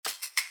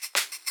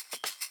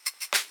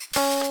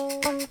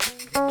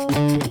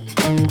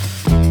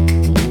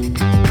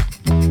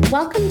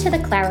Welcome to the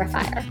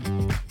Clarifier.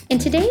 In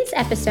today's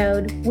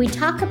episode, we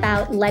talk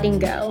about letting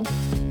go.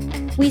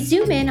 We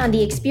zoom in on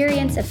the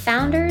experience of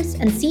founders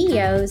and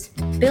CEOs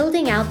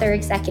building out their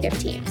executive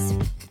teams.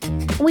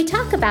 We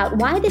talk about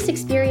why this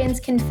experience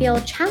can feel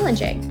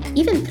challenging,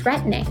 even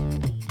threatening.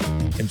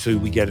 And so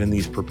we get in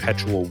these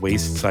perpetual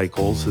waste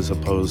cycles as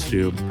opposed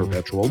to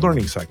perpetual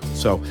learning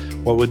cycles. So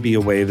what would be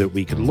a way that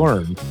we could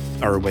learn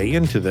our way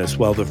into this?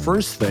 Well, the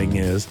first thing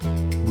is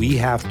we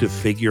have to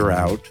figure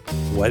out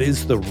what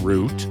is the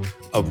root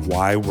of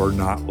why we're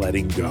not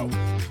letting go.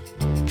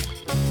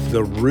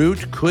 The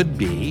root could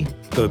be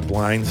the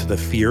blinds, the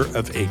fear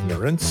of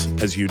ignorance,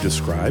 as you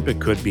describe. It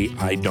could be,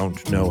 I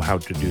don't know how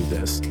to do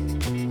this.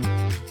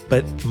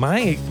 But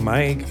my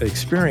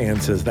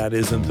experience is that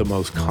isn't the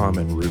most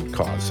common root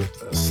cause of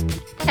this.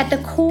 At the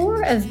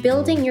core of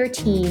building your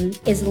team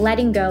is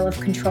letting go of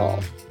control.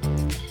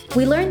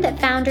 We learned that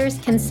founders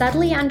can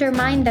subtly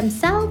undermine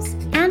themselves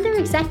and their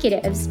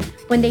executives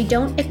when they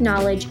don't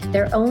acknowledge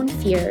their own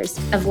fears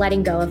of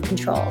letting go of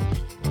control,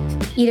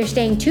 either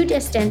staying too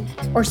distant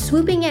or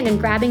swooping in and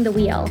grabbing the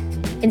wheel,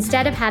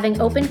 instead of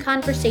having open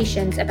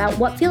conversations about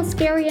what feels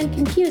scary and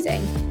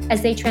confusing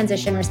as they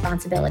transition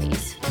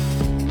responsibilities.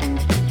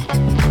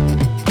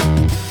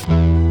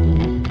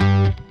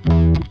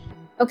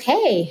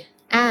 Okay,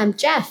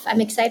 Jeff, I'm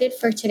excited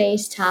for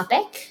today's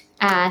topic.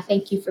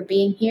 Thank you for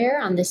being here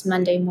on this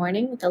Monday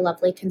morning with the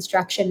lovely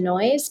construction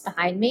noise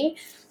behind me.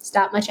 There's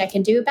not much I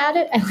can do about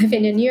it. I live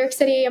in a New York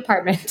City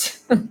apartment.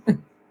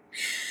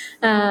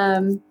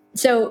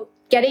 So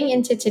getting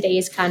into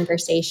today's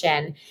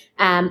conversation,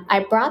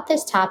 I brought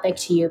this topic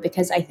to you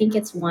because I think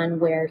it's one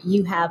where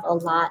you have a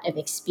lot of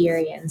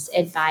experience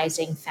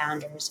advising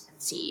founders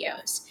and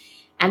CEOs.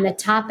 And the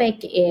topic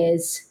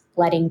is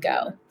letting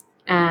go.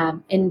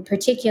 In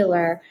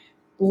particular,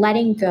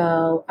 letting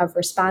go of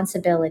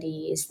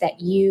responsibilities that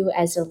you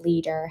as a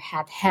leader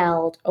have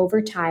held over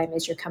time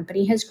as your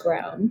company has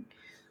grown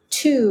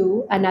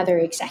to another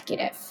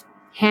executive,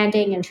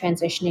 handing and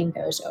transitioning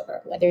those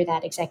over, whether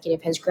that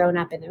executive has grown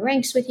up in the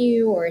ranks with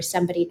you or is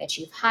somebody that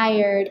you've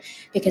hired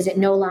because it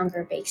no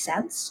longer makes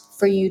sense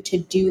for you to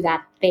do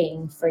that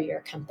thing for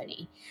your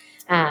company.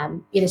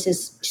 This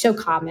is so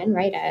common,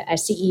 right? A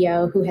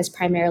CEO who has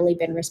primarily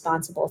been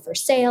responsible for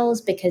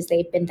sales because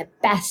they've been the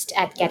best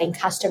at getting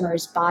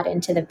customers bought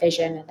into the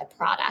vision and the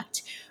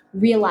product,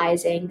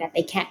 realizing that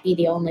they can't be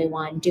the only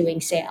one doing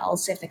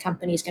sales if the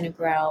company's going to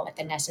grow at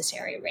the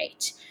necessary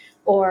rate.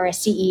 Or a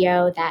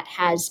CEO that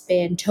has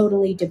been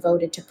totally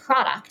devoted to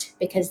product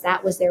because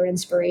that was their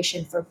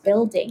inspiration for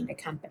building the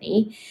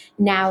company,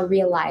 now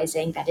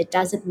realizing that it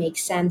doesn't make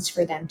sense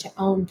for them to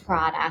own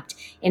product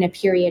in a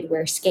period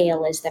where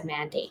scale is the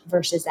mandate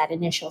versus that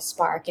initial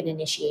spark and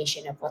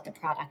initiation of what the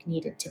product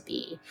needed to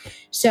be.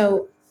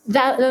 So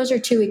those are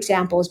two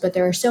examples, but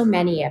there are so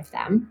many of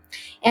them.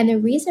 And the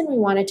reason we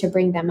wanted to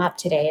bring them up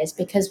today is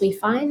because we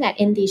find that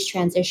in these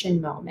transition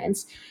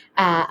moments,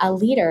 a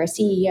leader, a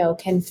CEO,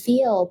 can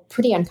feel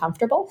pretty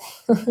uncomfortable,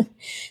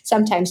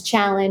 sometimes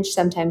challenged,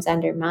 sometimes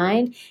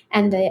undermined,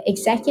 and the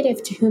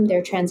executive to whom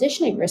they're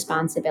transitioning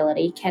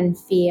responsibility can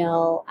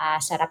feel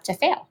set up to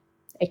fail.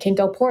 It can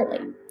go poorly.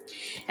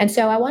 And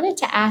so I wanted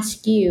to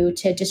ask you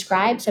to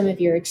describe some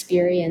of your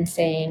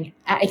experiences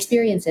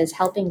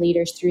helping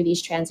leaders through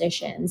these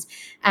transitions,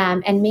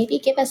 and maybe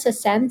give us a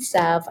sense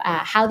of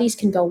how these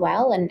can go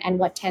well and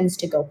what tends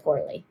to go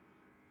poorly.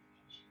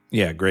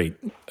 Yeah, great.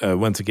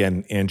 Once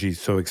again, Angie,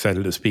 so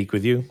excited to speak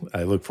with you.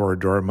 I look forward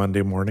to our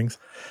Monday mornings.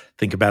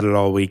 Think about it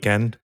all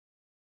weekend.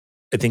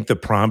 I think the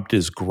prompt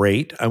is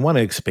great. I want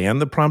to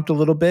expand the prompt a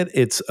little bit.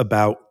 It's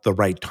about the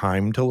right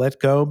time to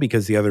let go,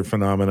 because the other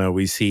phenomena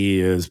we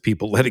see is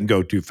people letting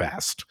go too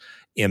fast,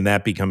 and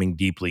that becoming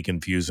deeply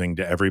confusing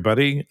to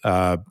everybody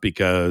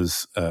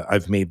because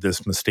I've made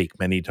this mistake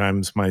many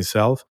times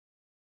myself.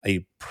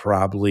 I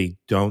probably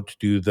don't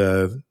do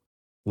the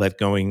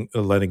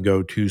letting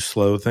go too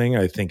slow thing.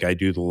 I think I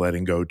do the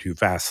letting go too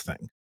fast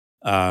thing.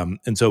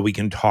 And so we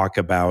can talk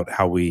about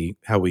how we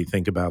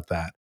think about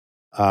that.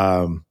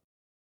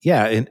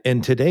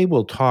 And today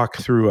we'll talk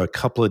through a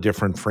couple of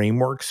different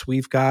frameworks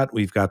we've got.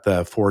 We've got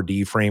the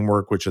 4D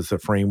framework, which is the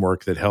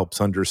framework that helps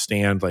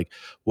understand like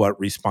what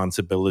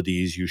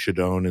responsibilities you should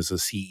own as a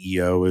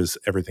CEO as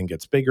everything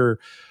gets bigger.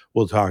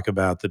 We'll talk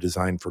about the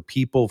design for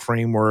people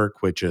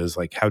framework, which is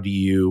like, how do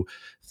you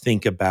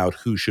think about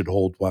who should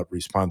hold what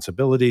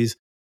responsibilities?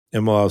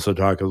 And we'll also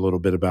talk a little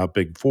bit about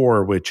Big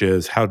Four, which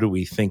is how do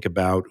we think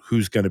about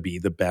who's going to be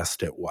the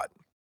best at what?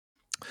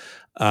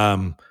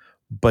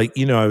 But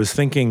I was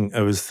thinking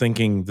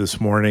this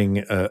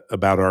morning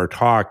about our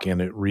talk,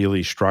 and it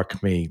really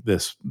struck me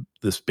this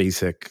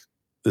basic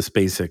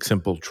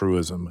simple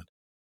truism.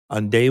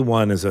 On day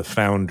one as a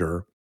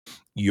founder,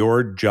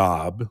 your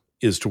job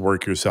is to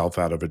work yourself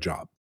out of a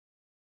job.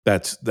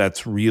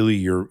 That's really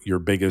your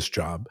biggest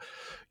job.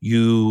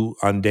 You,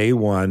 on day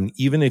one,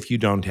 even if you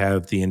don't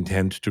have the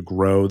intent to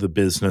grow the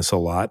business a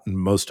lot, and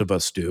most of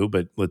us do,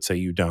 but let's say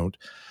you don't,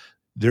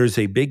 there's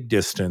a big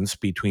distance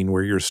between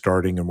where you're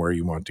starting and where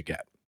you want to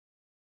get.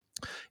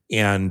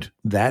 And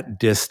that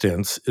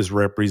distance is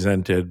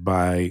represented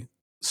by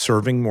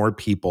serving more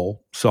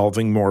people,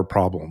 solving more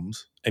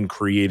problems, and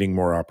creating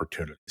more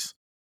opportunities.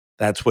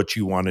 That's what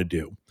you want to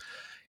do.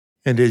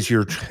 And as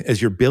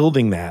you're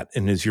building that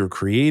and as you're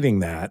creating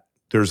that,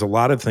 there's a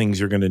lot of things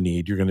you're going to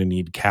need. You're going to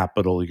need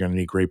capital, you're going to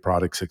need great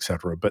products, et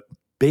cetera. But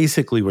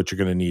basically what you're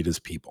going to need is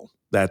people.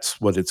 That's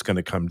what it's going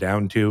to come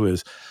down to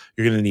is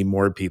you're going to need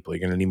more people.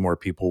 You're going to need more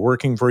people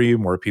working for you,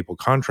 more people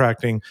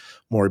contracting,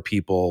 more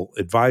people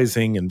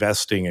advising,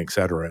 investing, et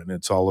cetera. And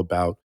it's all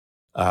about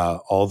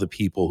all the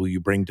people who you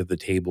bring to the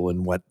table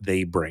and what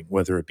they bring,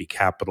 whether it be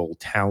capital,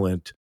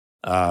 talent,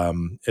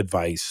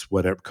 advice,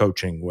 whatever,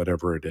 coaching,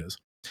 whatever it is.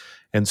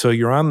 And so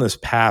you're on this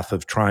path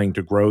of trying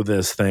to grow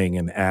this thing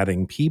and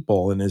adding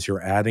people. And as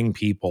you're adding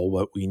people,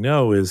 what we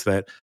know is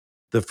that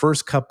the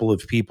first couple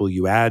of people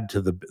you add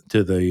to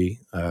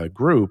the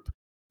group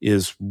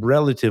is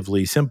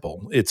relatively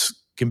simple.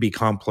 It's can be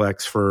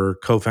complex for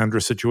co-founder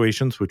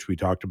situations, which we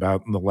talked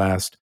about in the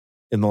last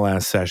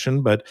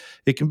session, but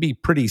it can be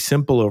pretty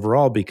simple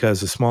overall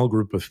because a small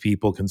group of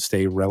people can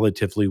stay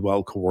relatively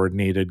well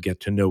coordinated, get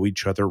to know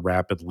each other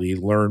rapidly,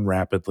 learn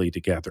rapidly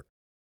together.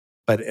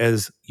 But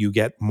as you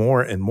get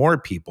more and more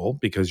people,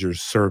 because you're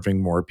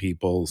serving more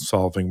people,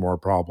 solving more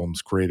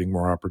problems, creating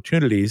more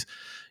opportunities,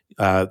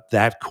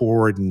 that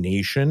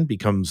coordination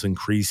becomes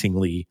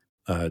increasingly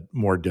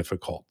more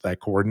difficult. That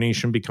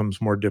coordination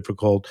becomes more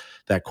difficult.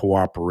 That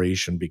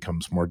cooperation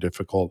becomes more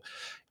difficult.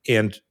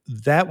 And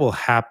that will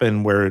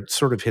happen where it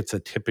sort of hits a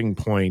tipping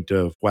point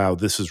of, wow,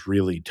 this is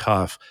really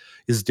tough,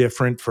 is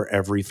different for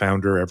every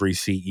founder, every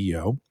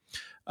CEO.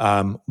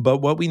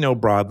 But what we know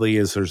broadly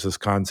is there's this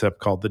concept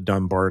called the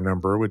Dunbar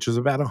number, which is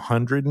about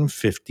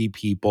 150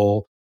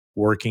 people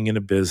working in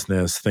a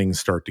business. Things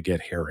start to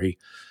get hairy.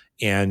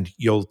 And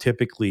you'll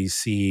typically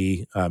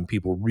see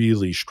people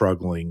really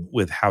struggling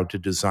with how to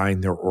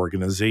design their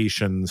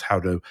organizations, how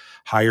to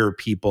hire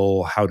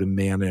people, how to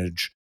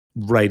manage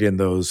right in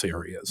those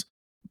areas.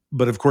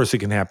 But of course, it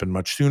can happen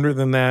much sooner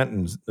than that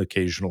and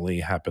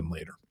occasionally happen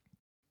later.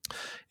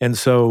 And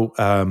so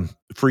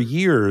for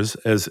years,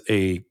 as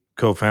a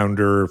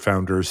co-founder,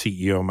 founder,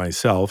 CEO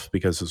myself,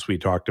 because as we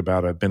talked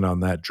about, I've been on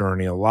that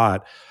journey a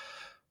lot.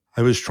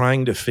 I was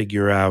trying to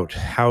figure out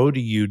how do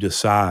you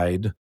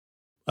decide,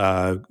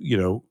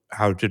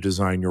 how to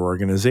design your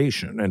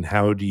organization and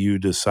how do you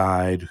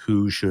decide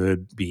who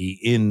should be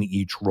in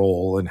each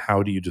role and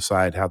how do you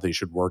decide how they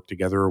should work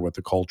together or what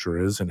the culture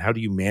is and how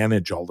do you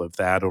manage all of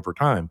that over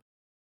time?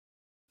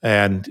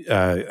 And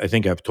I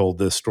think I've told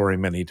this story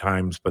many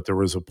times, but there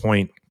was a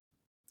point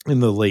in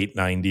the late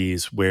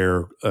 90s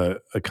where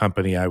a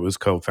company I was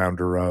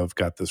co-founder of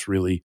got this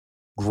really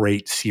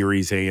great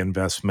Series A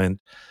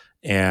investment.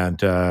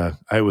 And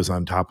I was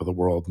on top of the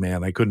world,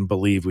 man. I couldn't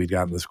believe we'd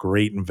gotten this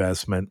great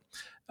investment.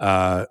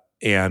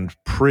 And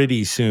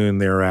pretty soon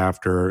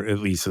thereafter, at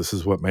least this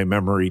is what my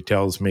memory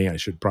tells me, I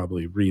should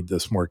probably read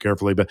this more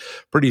carefully, but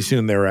pretty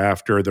soon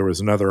thereafter, there was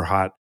another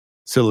hot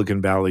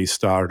Silicon Valley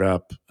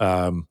startup,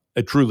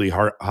 a truly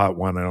hot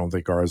one. I don't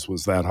think ours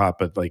was that hot,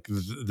 but like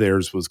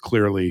theirs was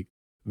clearly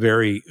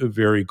very,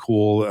 very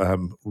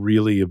cool,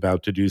 really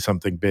about to do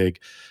something big.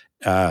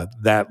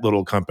 That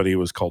little company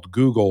was called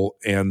Google,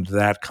 and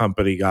that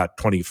company got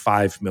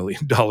 $25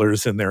 million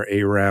in their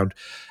A round,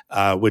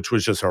 which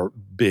was just a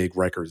big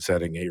record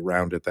setting A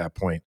round at that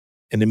point.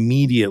 And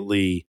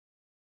immediately,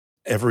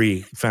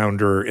 every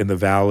founder in the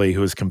Valley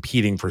who was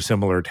competing for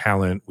similar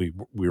talent, we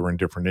were in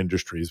different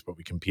industries, but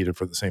we competed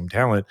for the same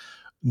talent,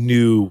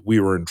 knew we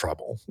were in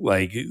trouble.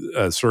 Like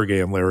Sergey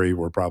and Larry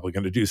were probably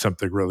going to do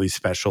something really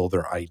special.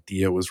 Their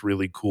idea was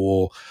really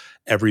cool.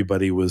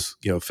 Everybody was,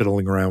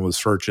 fiddling around with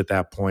search at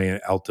that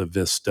point, Alta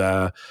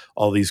Vista,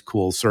 all these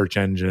cool search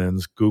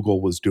engines. Google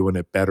was doing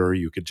it better.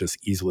 You could just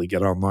easily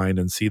get online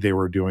and see they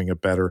were doing it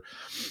better.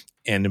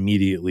 And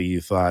immediately you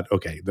thought,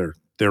 okay,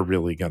 they're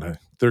really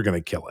they're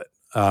gonna kill it.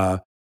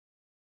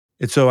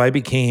 And so I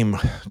became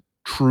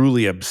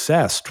truly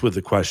obsessed with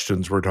the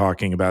questions we're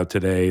talking about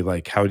today,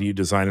 like how do you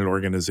design an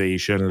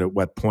organization, and at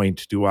what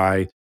point do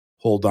I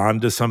hold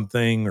on to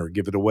something or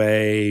give it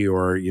away,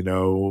 or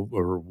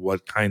or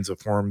what kinds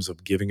of forms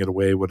of giving it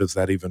away? What does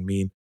that even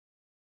mean?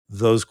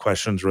 Those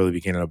questions really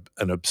became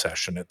an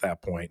obsession at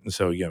that point. And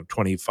so,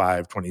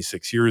 25,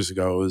 26 years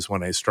ago is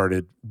when I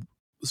started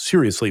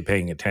seriously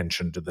paying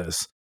attention to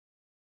this.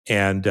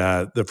 And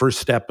the first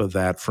step of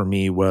that for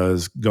me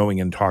was going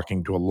and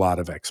talking to a lot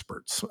of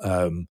experts,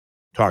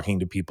 talking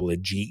to people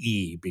at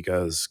GE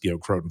because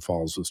Croton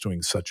Falls was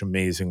doing such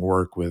amazing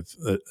work with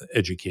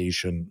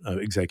education,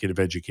 executive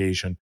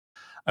education.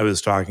 I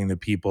was talking to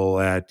people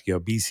at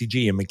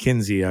BCG and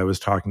McKinsey. I was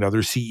talking to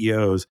other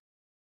CEOs,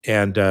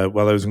 and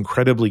while I was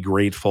incredibly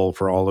grateful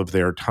for all of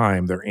their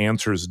time, their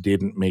answers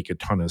didn't make a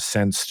ton of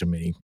sense to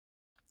me,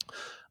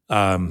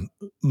 um,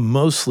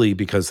 mostly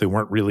because they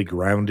weren't really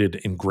grounded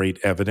in great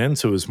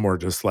evidence. It was more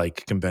just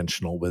like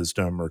conventional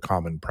wisdom or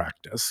common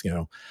practice,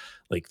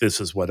 like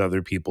this is what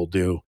other people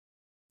do.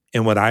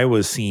 And what I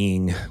was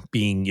seeing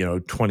being,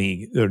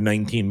 20 or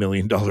 $19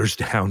 million dollars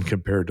down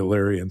compared to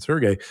Larry and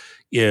Sergey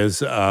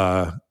is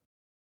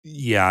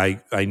Yeah,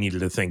 I needed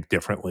to think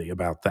differently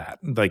about that.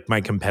 Like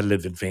my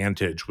competitive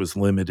advantage was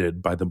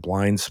limited by the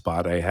blind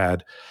spot I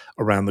had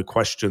around the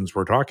questions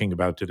we're talking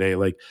about today.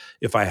 Like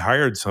if I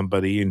hired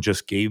somebody and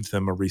just gave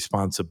them a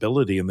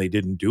responsibility and they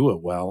didn't do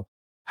it well,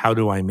 how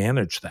do I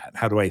manage that?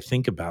 How do I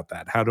think about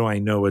that? How do I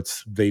know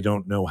it's they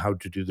don't know how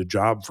to do the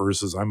job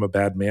versus I'm a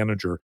bad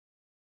manager?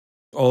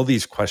 All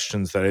these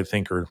questions that I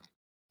think are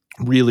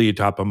really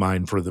top of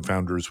mind for the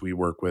founders we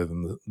work with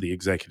and the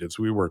executives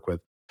we work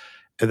with.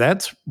 And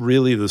that's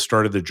really the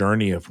start of the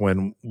journey of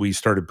when we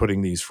started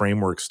putting these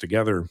frameworks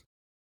together.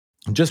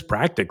 Just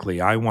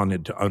practically, I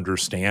wanted to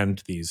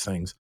understand these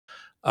things.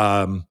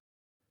 Um,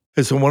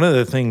 and so one of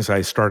the things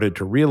I started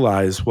to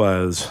realize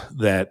was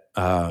that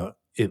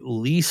at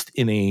least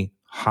in a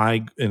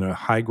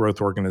high growth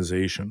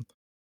organization,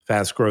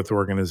 fast growth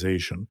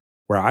organization,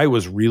 where I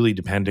was really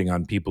depending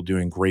on people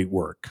doing great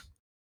work.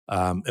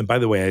 And by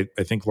the way,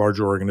 I think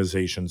larger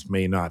organizations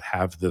may not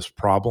have this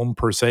problem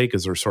per se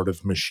because they're sort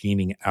of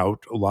machining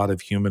out a lot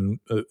of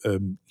human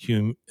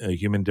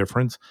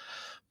difference.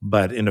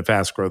 But in a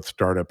fast growth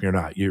startup, you're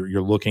not.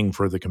 You're looking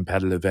for the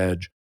competitive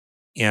edge.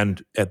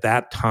 And at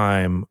that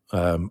time,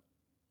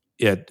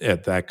 at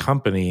that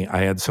company,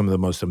 I had some of the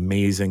most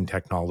amazing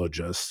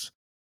technologists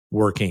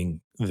working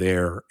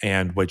there.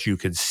 And what you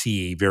could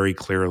see very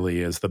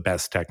clearly is the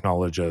best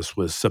technologist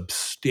was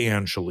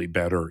substantially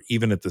better,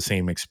 even at the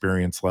same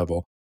experience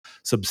level,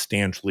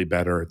 substantially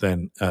better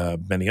than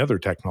many other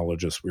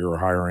technologists we were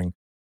hiring.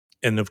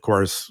 And of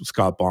course,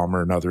 Scott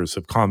Ballmer and others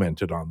have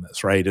commented on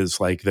this, right?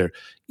 Is like there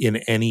in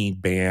any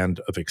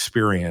band of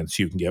experience,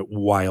 you can get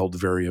wild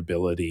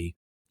variability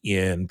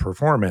in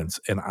performance.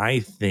 And I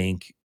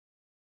think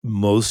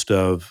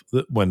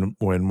when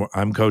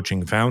I'm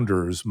coaching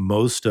founders,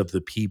 most of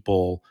the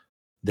people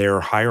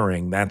they're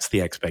hiring, that's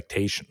the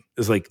expectation.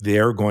 Is like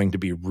they're going to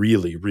be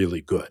really,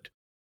 really good.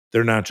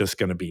 They're not just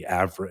going to be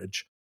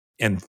average.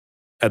 And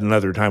at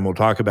another time we'll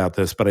talk about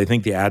this, but I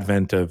think the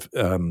advent of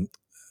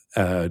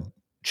uh,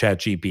 Chat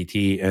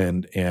GPT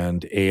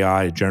and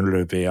AI,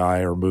 generative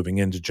AI, or moving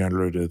into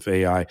generative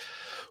AI,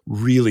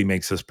 really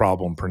makes this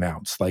problem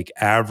pronounced. Like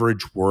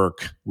average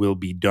work will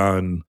be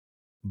done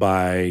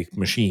by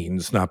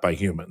machines, not by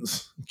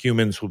humans.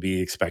 Humans will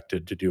be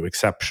expected to do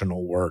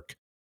exceptional work,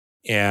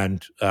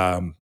 and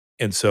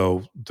and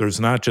so there's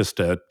not just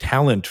a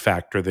talent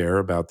factor there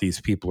about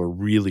these people are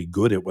really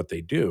good at what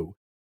they do.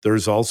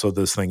 There's also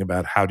this thing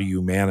about how do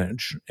you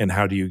manage and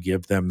how do you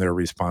give them their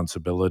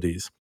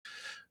responsibilities.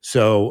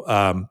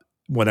 So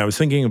when I was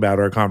thinking about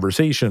our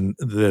conversation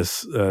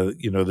this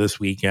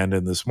weekend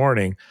and this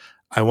morning,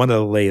 I want to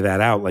lay that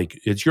out. Like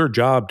it's your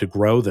job to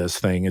grow this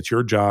thing. It's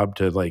your job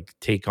to like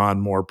take on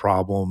more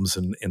problems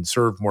and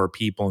serve more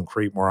people and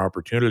create more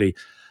opportunity.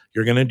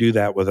 You're going to do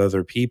that with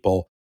other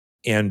people,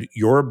 and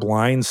your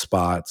blind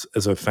spots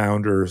as a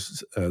founder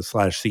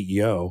slash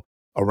CEO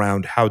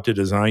around how to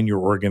design your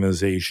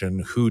organization,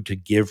 who to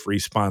give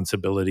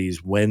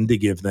responsibilities, when to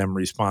give them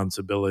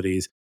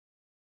responsibilities,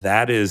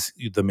 that is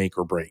the make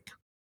or break.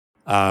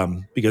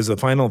 Because the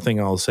final thing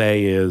I'll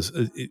say is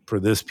for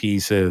this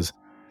piece is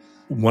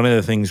one of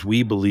the things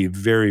we believe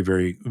very,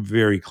 very,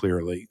 very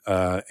clearly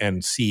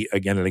and see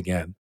again and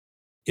again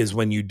is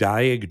when you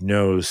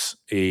diagnose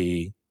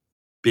a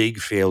big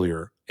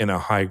failure in a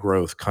high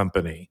growth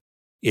company,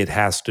 it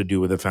has to do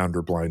with a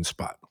founder blind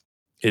spot.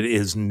 It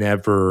is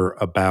never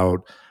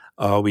about,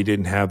 oh, we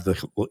didn't have the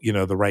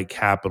right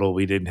capital,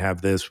 we didn't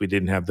have this, we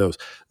didn't have those.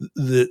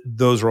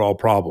 Those are all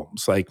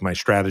problems. Like my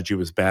strategy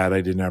was bad,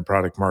 I didn't have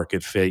product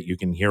market fit. You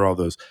can hear all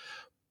those,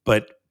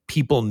 but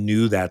people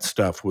knew that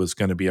stuff was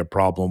going to be a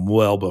problem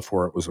well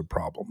before it was a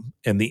problem.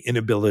 And the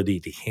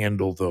inability to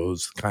handle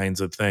those kinds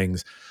of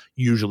things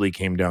usually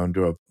came down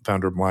to a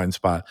founder blind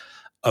spot.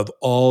 Of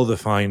all the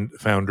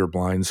founder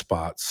blind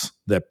spots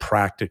that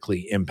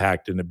practically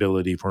impact an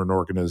ability for an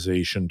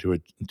organization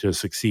to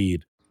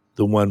succeed,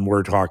 the one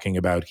we're talking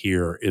about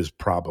here is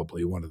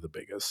probably one of the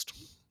biggest.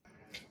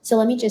 So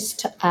let me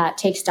just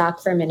take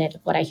stock for a minute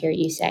of what I hear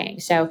you saying.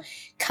 So,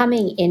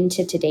 coming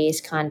into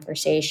today's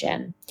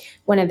conversation,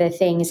 one of the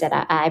things that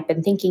I've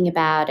been thinking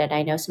about, and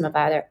I know some of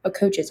our other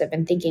coaches have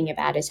been thinking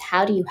about, is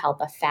how do you help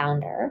a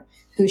founder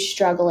who's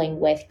struggling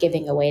with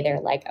giving away their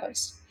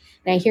Legos?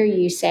 And I hear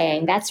you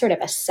saying that's sort of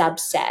a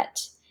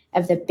subset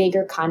of the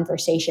bigger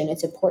conversation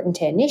it's important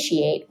to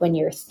initiate when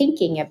you're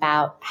thinking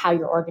about how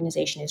your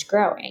organization is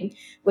growing,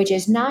 which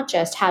is not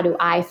just how do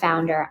I,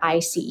 founder, I,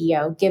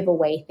 CEO, give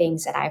away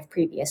things that I've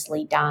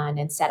previously done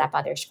and set up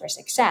others for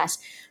success,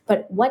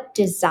 but what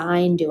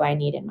design do I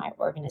need in my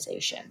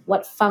organization?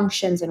 What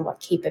functions and what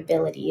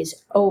capabilities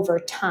over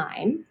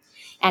time?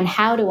 And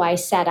how do I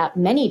set up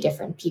many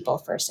different people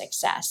for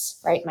success,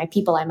 right? My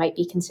people I might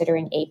be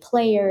considering A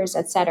players,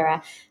 et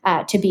cetera,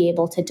 to be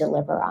able to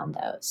deliver on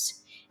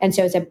those. And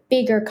so it's a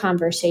bigger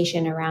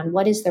conversation around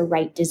what is the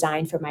right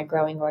design for my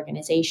growing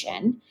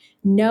organization,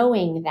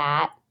 knowing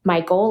that my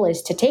goal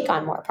is to take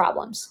on more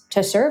problems,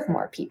 to serve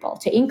more people,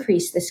 to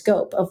increase the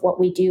scope of what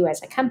we do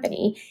as a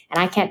company. And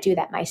I can't do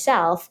that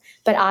myself,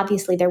 but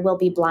obviously there will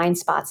be blind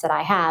spots that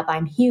I have.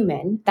 I'm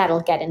human.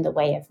 That'll get in the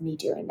way of me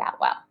doing that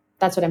well.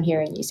 That's what I'm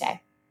hearing you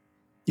say.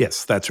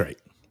 Yes, that's right.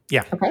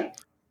 Yeah. Okay.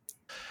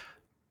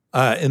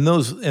 And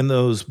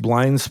those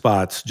blind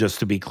spots, just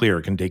to be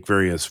clear, can take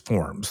various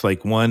forms.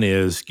 Like one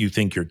is you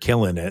think you're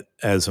killing it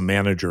as a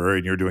manager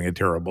and you're doing a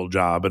terrible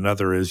job.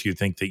 Another is you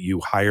think that you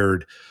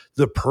hired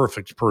the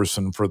perfect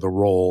person for the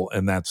role,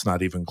 and that's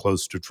not even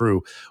close to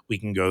true. We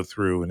can go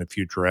through in a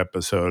future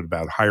episode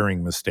about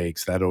hiring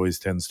mistakes. That always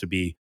tends to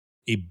be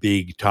a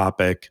big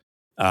topic.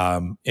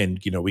 And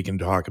we can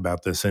talk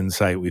about this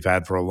insight we've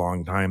had for a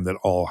long time that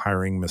all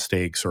hiring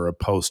mistakes are a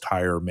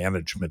post-hire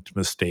management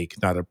mistake,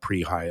 not a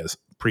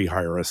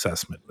pre-hire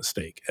assessment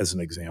mistake, as an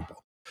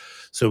example.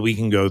 So we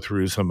can go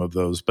through some of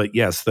those. But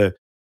yes,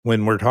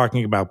 when we're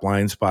talking about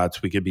blind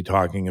spots, we could be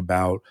talking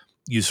about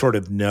you sort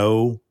of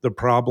know the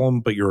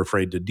problem, but you're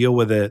afraid to deal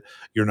with it.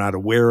 You're not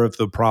aware of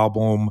the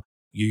problem.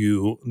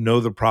 You know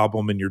the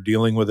problem and you're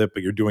dealing with it,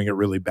 but you're doing it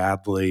really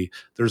badly.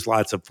 There's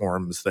lots of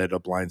forms that a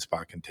blind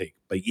spot can take.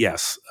 But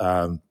yes,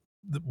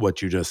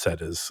 what you just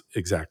said is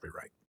exactly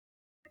right.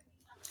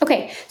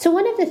 Okay, so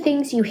one of the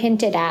things you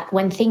hinted at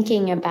when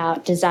thinking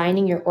about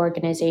designing your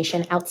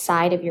organization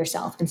outside of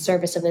yourself in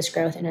service of this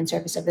growth and in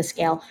service of the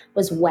scale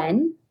was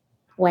when.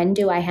 When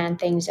do I hand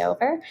things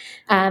over?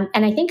 And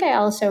I think I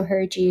also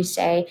heard you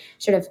say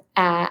sort of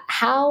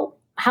how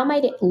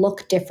might it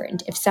look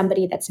different if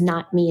somebody that's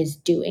not me is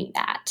doing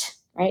that,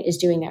 right? Is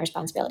doing that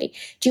responsibility.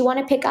 Do you want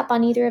to pick up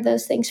on either of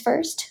those things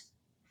first?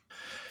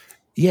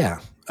 Yeah.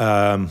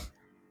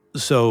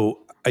 So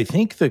I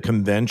think the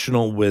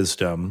conventional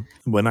wisdom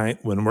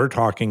when we're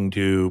talking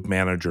to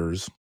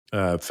managers,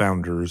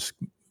 founders,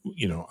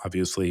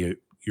 obviously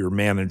you're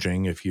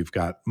managing if you've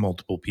got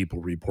multiple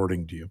people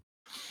reporting to you.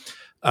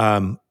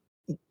 Um,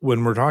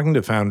 when we're talking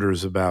to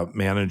founders about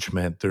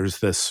management,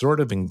 there's this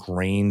sort of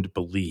ingrained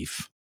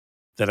belief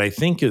that I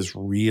think is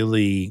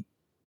really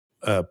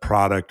a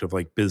product of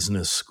like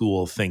business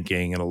school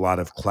thinking and a lot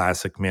of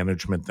classic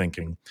management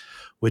thinking,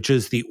 which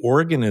is the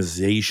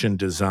organization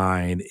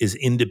design is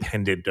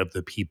independent of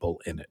the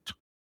people in it.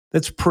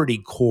 That's pretty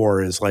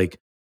core, is like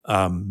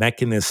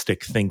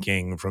mechanistic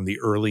thinking from the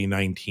early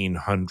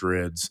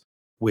 1900s,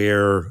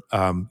 where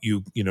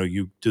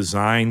you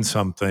design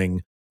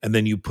something and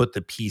then you put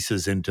the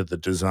pieces into the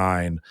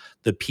design.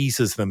 The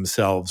pieces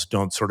themselves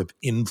don't sort of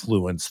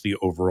influence the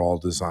overall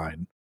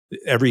design.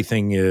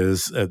 Everything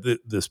is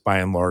this by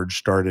and large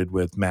started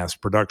with mass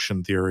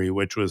production theory,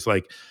 which was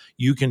like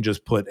you can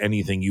just put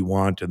anything you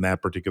want in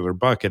that particular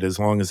bucket as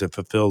long as it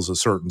fulfills a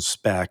certain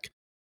spec,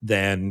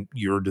 then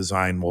your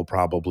design will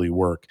probably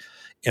work.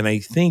 And I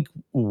think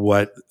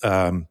what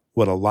a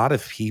lot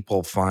of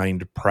people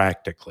find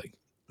practically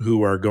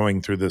who are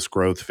going through this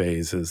growth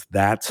phase is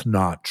that's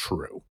not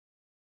true.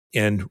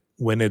 And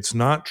when it's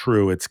not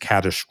true, it's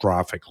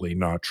catastrophically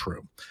not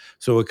true.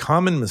 So, a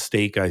common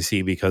mistake I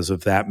see because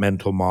of that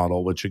mental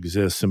model, which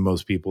exists in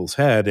most people's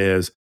head,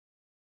 is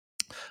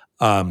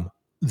um,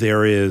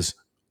 there is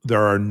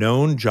there are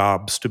known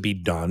jobs to be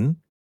done.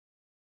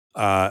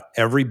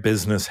 Every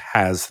business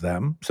has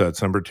them. So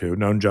that's number two,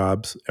 known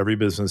jobs. Every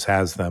business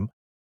has them.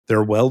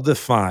 They're well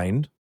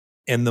defined.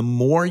 And the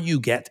more you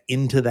get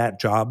into that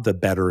job, the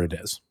better it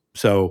is.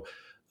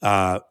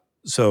 Uh,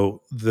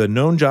 so the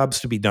known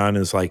jobs to be done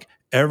is like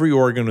every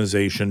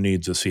organization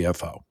needs a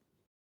CFO.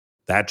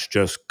 That's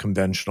just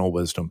conventional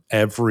wisdom.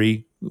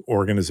 Every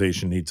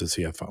organization needs a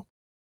CFO.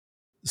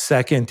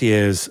 Second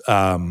is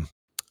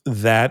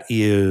that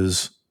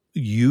is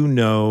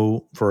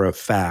for a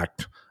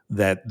fact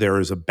that there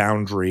is a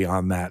boundary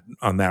on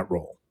that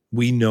role.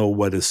 We know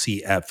what a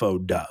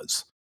CFO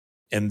does.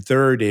 And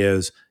third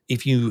is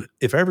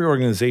if every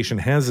organization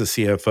has a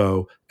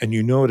CFO and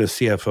you know what a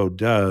CFO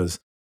does,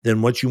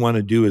 then what you want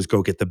to do is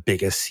go get the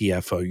biggest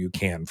CFO you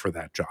can for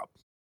that job.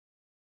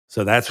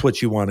 So that's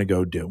what you want to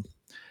go do.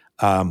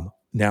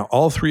 Now,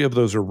 all three of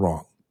those are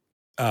wrong.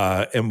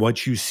 And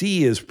what you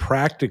see is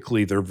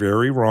practically they're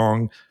very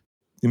wrong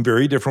in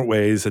very different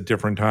ways at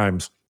different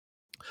times.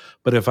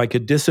 But if I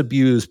could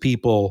disabuse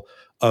people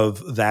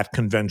of that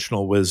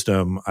conventional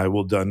wisdom, I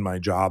will done my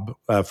job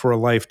for a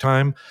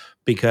lifetime,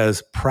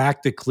 because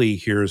practically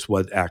here's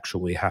what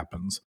actually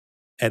happens.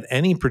 At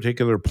any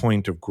particular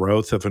point of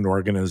growth of an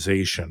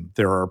organization,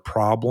 there are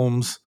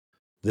problems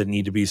that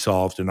need to be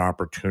solved and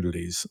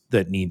opportunities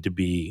that need to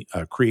be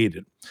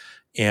created.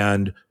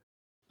 And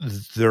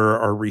there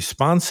are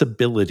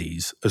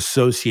responsibilities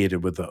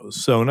associated with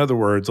those. So, in other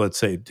words, let's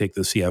say take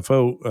the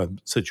CFO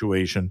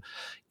situation.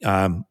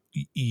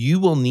 You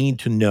will need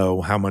to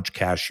know how much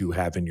cash you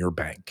have in your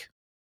bank.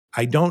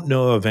 I don't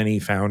know of any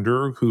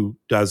founder who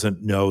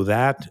doesn't know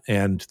that.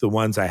 And the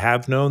ones I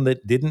have known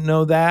that didn't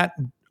know that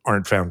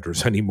aren't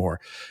founders anymore.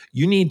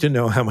 You need to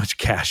know how much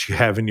cash you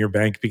have in your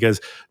bank, because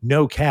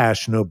no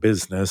cash, no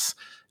business.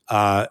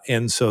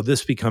 And so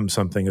this becomes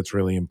something that's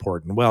really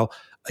important. Well,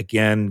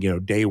 again,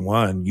 day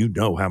one, you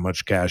know how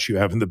much cash you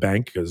have in the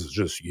bank because it's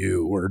just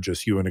you or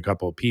just you and a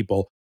couple of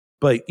people.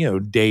 But,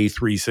 day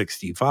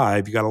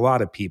 365, you got a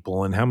lot of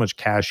people, and how much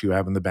cash you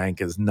have in the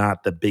bank is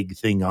not the big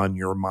thing on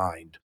your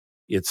mind.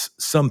 It's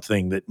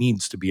something that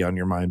needs to be on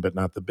your mind, but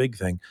not the big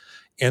thing.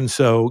 And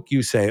so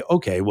you say,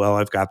 okay, well,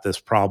 I've got this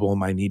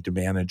problem. I need to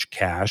manage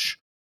cash.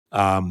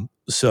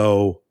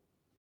 So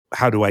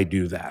how do I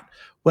do that?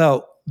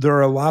 Well, there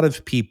are a lot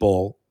of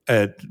people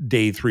at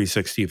day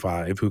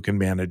 365 who can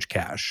manage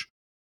cash.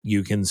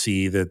 You can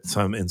see that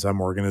in some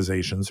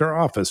organizations there are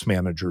office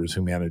managers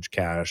who manage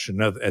cash,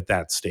 and at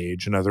that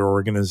stage. In other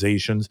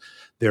organizations,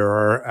 there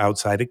are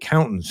outside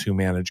accountants who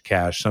manage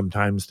cash.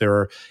 Sometimes there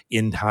are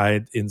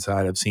inside.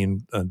 I've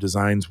seen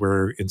designs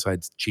where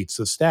inside chiefs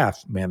of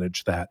staff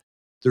manage that.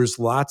 There's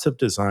lots of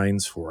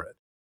designs for it.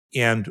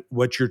 And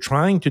what you're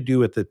trying to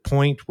do at the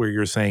point where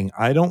you're saying,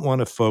 I don't want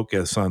to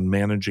focus on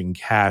managing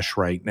cash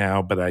right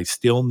now, but I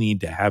still need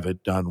to have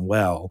it done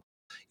well,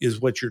 is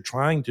what you're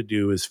trying to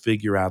do is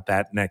figure out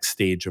that next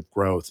stage of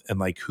growth and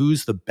like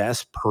who's the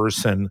best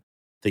person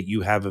that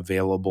you have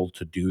available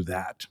to do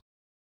that.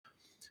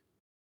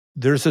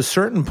 There's a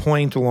certain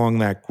point along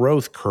that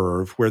growth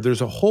curve where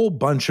there's a whole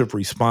bunch of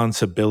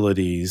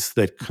responsibilities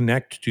that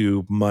connect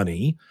to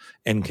money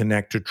and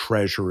connect to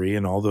treasury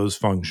and all those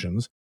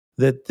functions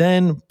that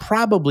then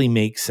probably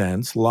make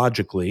sense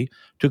logically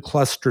to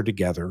cluster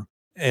together.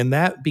 And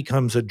that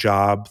becomes a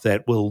job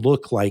that will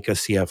look like a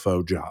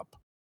CFO job.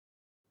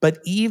 But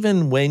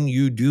even when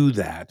you do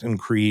that and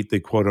create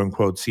the quote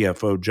unquote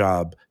CFO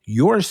job,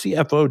 your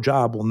CFO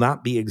job will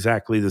not be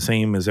exactly the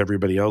same as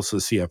everybody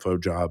else's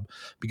CFO job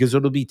because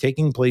it'll be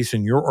taking place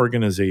in your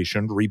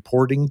organization,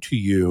 reporting to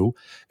you,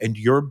 and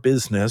your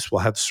business will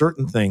have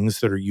certain things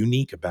that are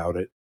unique about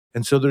it.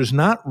 And so there's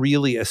not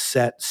really a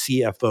set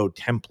CFO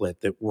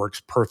template that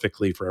works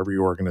perfectly for every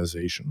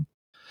organization.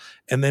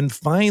 And then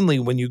finally,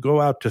 when you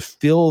go out to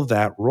fill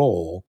that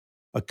role,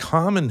 a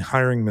common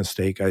hiring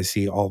mistake I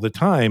see all the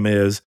time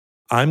is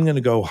I'm going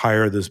to go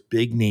hire this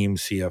big name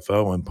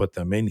CFO and put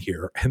them in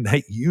here. And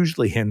that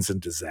usually ends in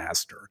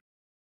disaster.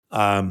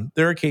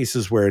 There are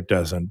cases where it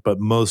doesn't, but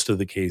most of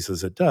the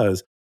cases it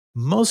does.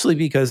 Mostly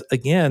because,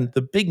 again,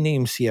 the big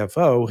name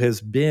CFO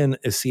has been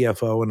a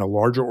CFO in a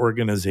larger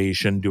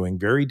organization doing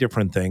very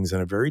different things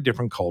in a very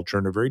different culture,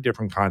 in a very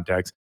different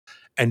context.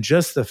 And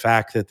just the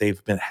fact that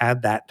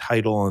had that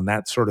title and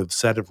that sort of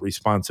set of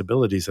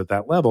responsibilities at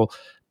that level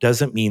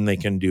doesn't mean they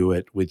can do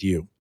it with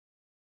you.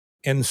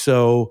 And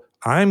so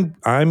I'm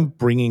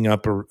bringing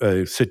up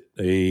a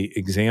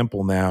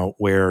example now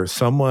where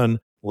someone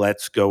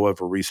lets go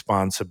of a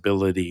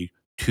responsibility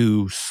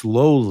too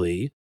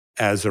slowly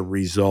as a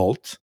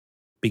result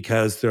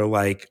because they're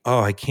like, oh,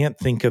 I can't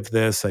think of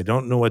this. I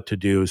don't know what to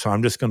do. So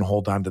I'm just going to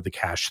hold on to the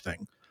cash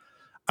thing.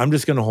 I'm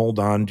just going to hold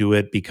on to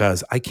it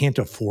because I can't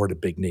afford a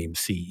big name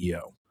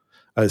CEO,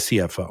 a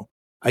CFO.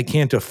 I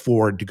can't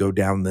afford to go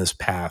down this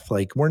path.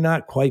 Like, we're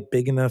not quite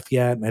big enough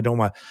yet. And I don't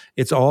want,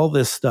 it's all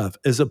this stuff,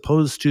 as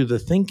opposed to the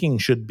thinking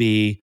should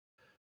be,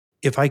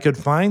 if I could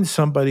find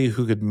somebody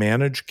who could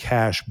manage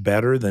cash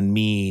better than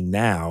me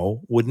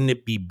now, wouldn't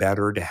it be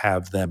better to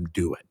have them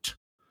do it?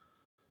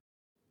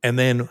 And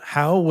then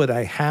how would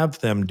I have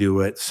them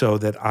do it so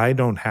that I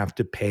don't have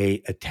to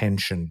pay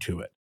attention to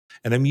it?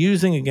 And I'm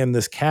using again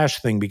this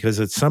cash thing because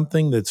it's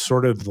something that's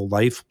sort of the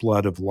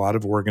lifeblood of a lot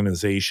of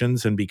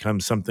organizations and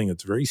becomes something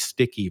that's very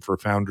sticky for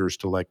founders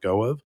to let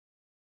go of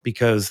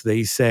because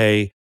they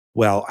say,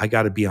 well, I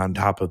got to be on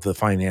top of the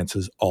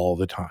finances all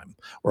the time,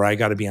 or I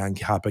got to be on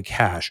top of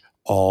cash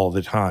all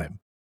the time.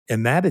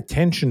 And that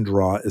attention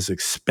draw is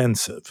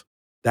expensive.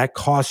 That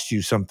costs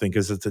you something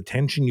because it's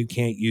attention you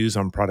can't use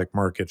on product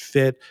market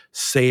fit,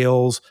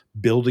 sales,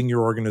 building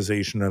your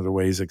organization in other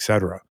ways, et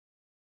cetera.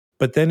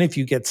 But then if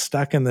you get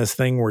stuck in this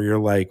thing where you're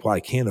like, well, I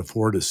can't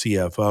afford a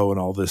CFO and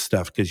all this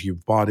stuff because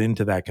you've bought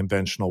into that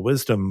conventional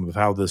wisdom of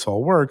how this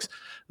all works,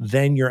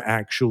 then you're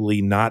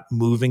actually not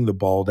moving the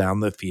ball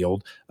down the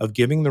field of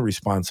giving the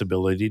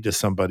responsibility to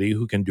somebody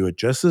who can do it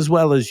just as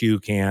well as you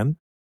can,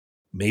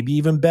 maybe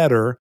even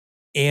better,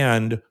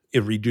 and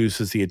it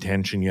reduces the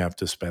attention you have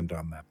to spend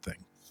on that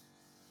thing.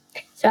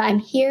 So I'm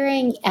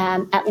hearing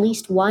at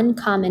least one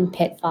common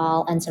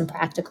pitfall and some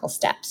practical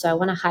steps. So I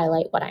want to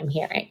highlight what I'm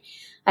hearing.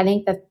 I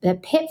think the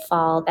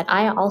pitfall that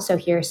I also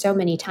hear so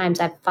many times,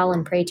 I've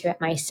fallen prey to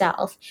it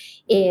myself,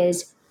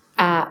 is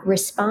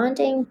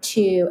responding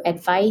to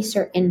advice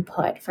or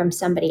input from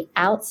somebody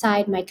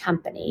outside my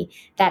company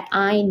that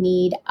I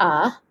need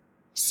a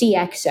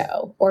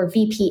CXO or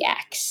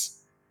VPX,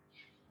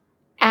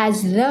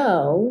 as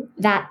though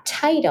that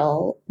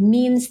title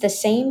means the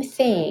same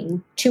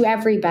thing to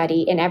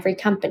everybody in every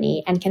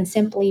company and can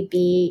simply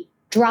be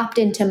dropped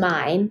into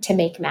mine to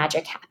make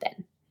magic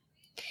happen.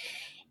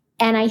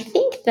 And I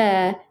think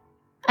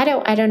I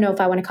don't know if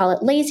I want to call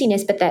it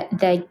laziness, but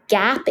the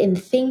gap in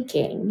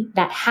thinking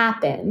that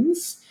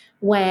happens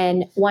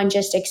when one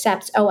just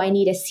accepts, oh, I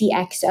need a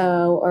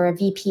CXO or a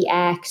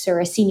VPX or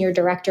a senior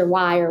director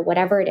Y or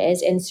whatever it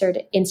is,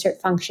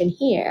 insert function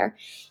here,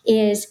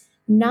 is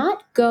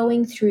not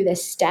going through the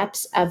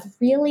steps of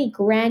really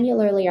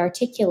granularly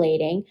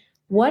articulating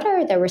what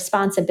are the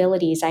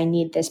responsibilities I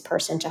need this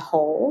person to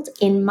hold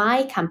in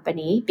my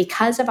company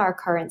because of our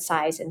current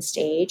size and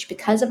stage,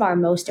 because of our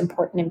most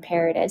important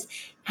imperatives,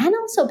 and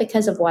also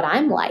because of what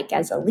I'm like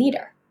as a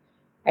leader,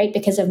 right?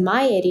 Because of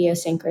my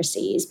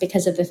idiosyncrasies,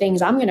 because of the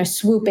things I'm going to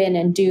swoop in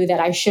and do that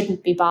I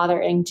shouldn't be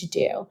bothering to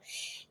do.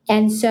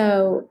 And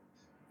so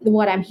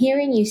what I'm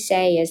hearing you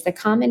say is the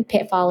common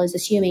pitfall is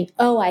assuming,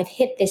 oh, I've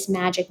hit this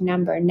magic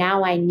number.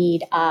 Now I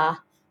need a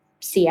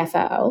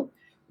CFO,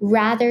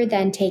 rather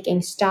than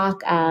taking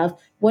stock of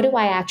what do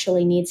I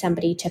actually need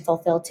somebody to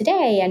fulfill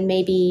today and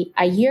maybe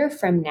a year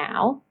from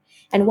now?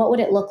 And what would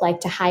it look like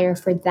to hire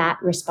for that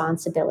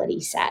responsibility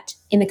set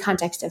in the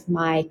context of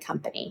my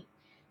company?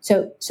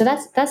 So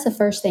that's the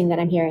first thing that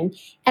I'm hearing.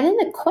 And then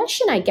the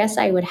question I guess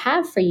I would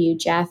have for you,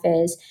 Jeff,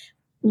 is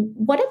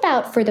what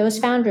about for those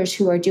founders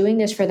who are doing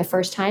this for the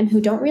first time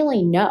who don't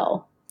really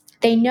know?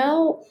 They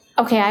know,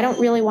 okay, I don't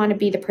really want to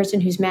be the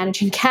person who's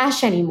managing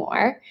cash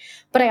anymore,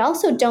 but I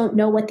also don't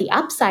know what the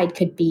upside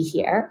could be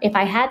here if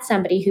I had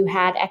somebody who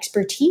had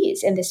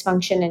expertise in this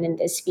function and in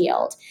this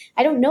field.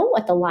 I don't know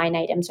what the line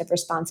items of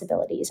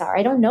responsibilities are.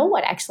 I don't know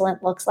what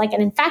excellent looks like.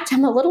 And in fact,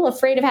 I'm a little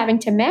afraid of having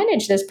to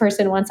manage this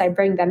person once I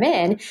bring them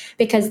in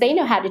because they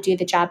know how to do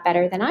the job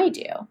better than I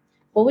do.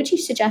 What would you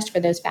suggest for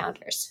those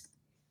founders?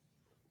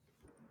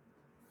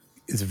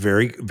 It's a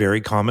very,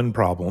 very common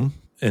problem,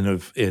 and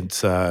if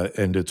it's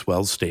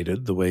well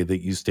stated the way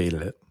that you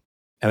stated it.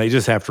 And I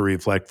just have to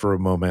reflect for a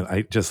moment.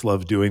 I just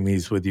love doing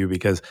these with you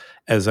because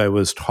as I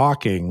was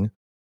talking,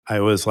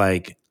 I was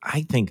like,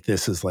 I think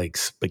this is like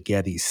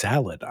spaghetti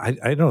salad.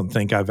 I don't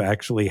think I've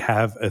actually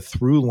have a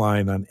through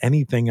line on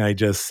anything I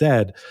just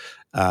said.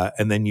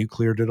 And then you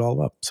cleared it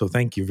all up. So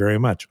thank you very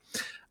much.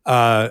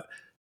 Uh,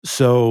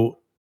 so,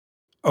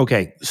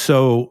 okay.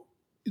 So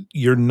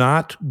you're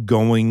not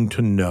going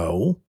to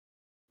know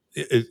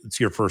it's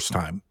your first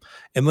time.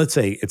 And let's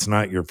say it's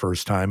not your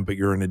first time, but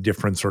you're in a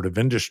different sort of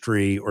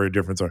industry or a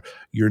different sort,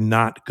 you're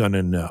not going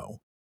to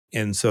know.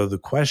 And so the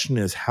question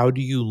is, how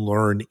do you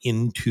learn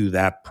into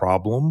that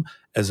problem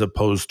as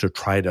opposed to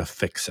try to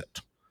fix it?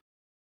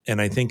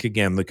 And I think,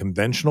 again, the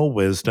conventional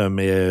wisdom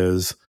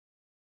is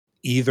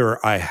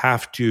either I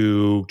have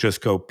to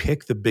just go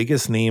pick the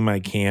biggest name I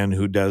can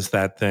who does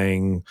that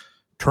thing,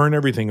 turn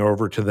everything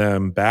over to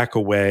them, back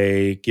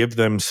away, give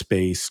them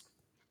space,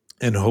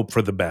 and hope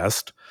for the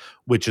best,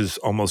 which is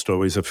almost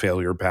always a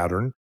failure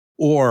pattern.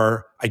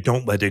 Or I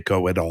don't let it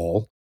go at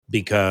all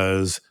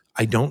because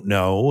I don't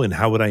know. And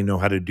how would I know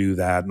how to do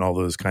that and all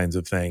those kinds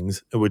of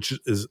things, which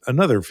is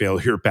another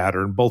failure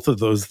pattern. Both of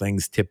those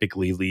things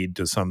typically lead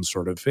to some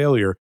sort of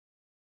failure.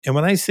 And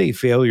when I say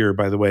failure,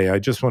 by the way, I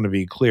just want to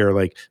be clear,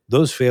 like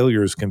those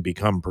failures can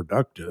become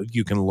productive.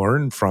 You can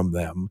learn from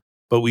them,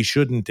 but we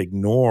shouldn't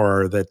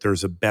ignore that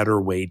there's a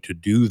better way to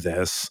do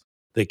this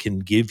that can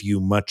give you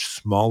much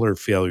smaller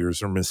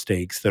failures or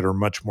mistakes that are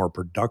much more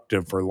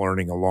productive for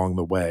learning along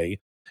the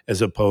way,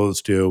 as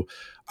opposed to,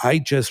 I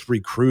just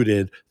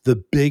recruited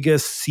the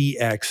biggest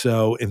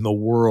CXO in the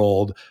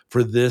world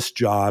for this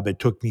job. It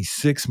took me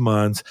 6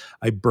 months.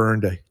 I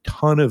burned a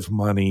ton of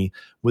money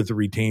with a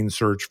retained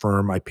search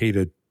firm. I paid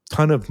a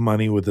ton of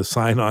money with a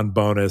sign-on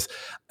bonus,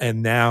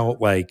 and now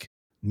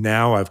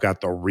I've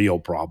got the real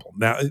problem.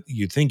 Now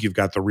you think you've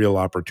got the real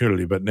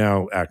opportunity, but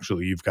now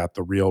actually you've got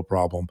the real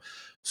problem.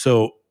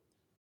 So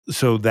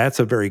so that's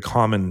a very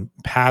common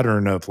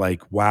pattern of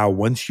like, wow,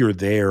 once you're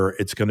there,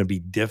 it's going to be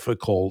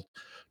difficult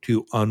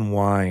to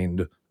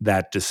unwind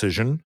that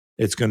decision.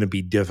 It's going to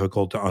be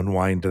difficult to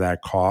unwind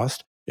that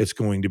cost. It's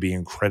going to be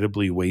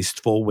incredibly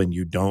wasteful when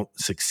you don't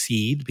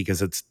succeed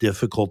because it's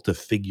difficult to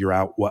figure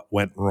out what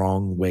went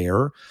wrong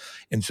where.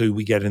 And so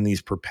we get in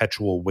these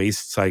perpetual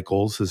waste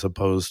cycles as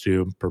opposed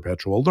to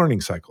perpetual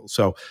learning cycles.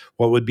 So,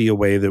 what would be a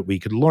way that we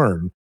could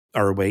learn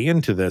our way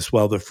into this?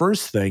 Well, the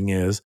first thing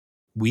is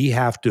we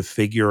have to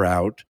figure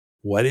out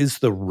what is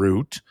the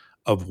root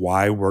of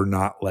why we're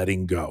not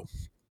letting go.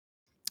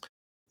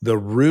 The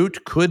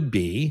root could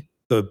be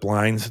the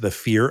blinds, the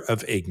fear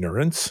of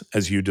ignorance,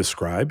 as you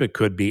describe. It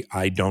could be,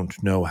 I don't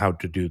know how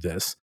to do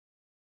this.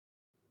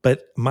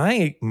 But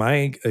my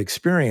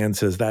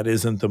experience is that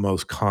isn't the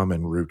most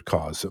common root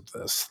cause of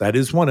this. That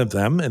is one of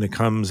them, and it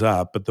comes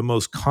up. But the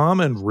most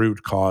common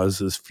root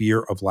cause is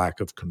fear of lack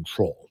of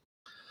control.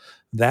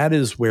 That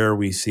is where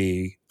we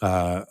see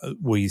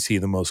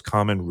the most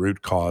common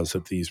root cause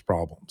of these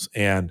problems.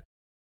 And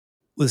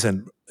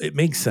listen, it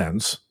makes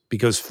sense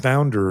because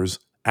founders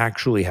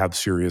actually have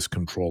serious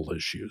control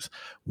issues.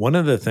 One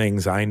of the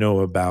things I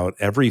know about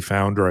every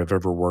founder I've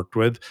ever worked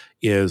with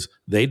is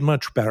they'd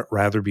much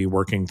rather be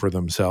working for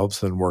themselves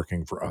than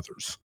working for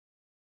others.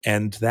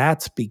 And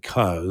that's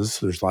because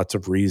there's lots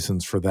of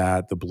reasons for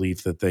that, the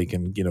belief that they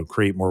can,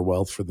 create more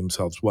wealth for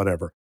themselves,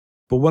 whatever.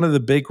 But one of the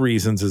big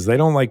reasons is they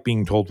don't like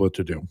being told what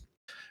to do.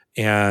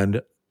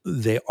 And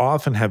they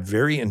often have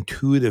very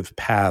intuitive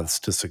paths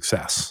to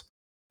success.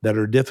 that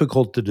are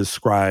difficult to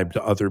describe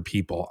to other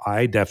people.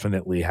 I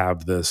definitely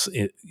have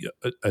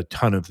a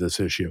ton of this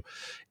issue.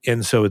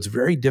 And so it's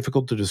very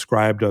difficult to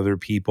describe to other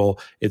people.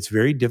 It's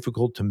very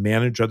difficult to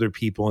manage other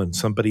people in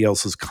somebody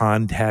else's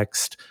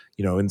context,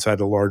 inside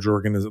a larger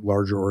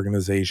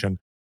organization.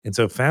 And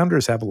so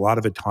founders have a lot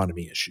of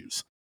autonomy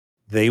issues.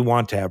 They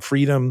want to have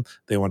freedom,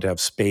 they want to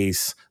have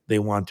space, they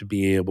want to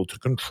be able to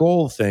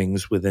control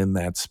things within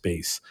that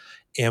space.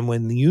 And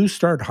when you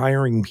start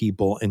hiring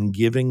people and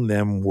giving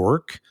them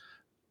work,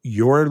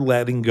 you're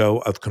letting go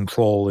of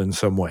control in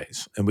some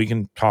ways. And we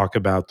can talk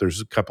about there's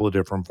a couple of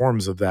different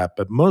forms of that,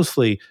 but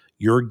mostly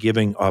you're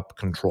giving up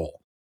control.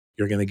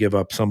 You're going to give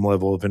up some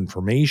level of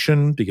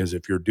information because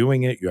if you're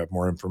doing it, you have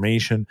more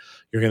information.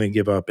 You're going to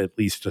give up, at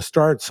least to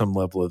start, some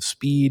level of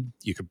speed.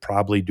 You could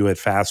probably do it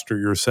faster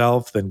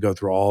yourself than go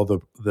through all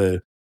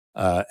the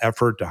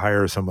effort to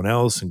hire someone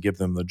else and give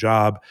them the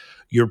job.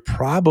 You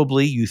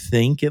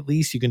think at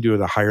least you can do it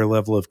at a higher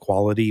level of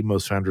quality.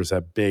 Most founders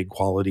have big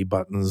quality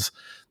buttons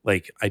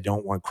like, I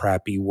don't want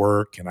crappy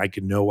work and I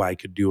could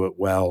do it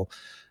well.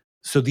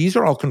 So these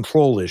are all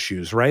control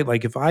issues, right?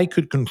 Like if I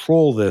could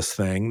control this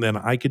thing, then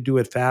I could do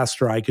it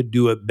faster, I could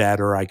do it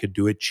better, I could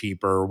do it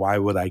cheaper. Why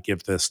would I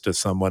give this to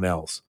someone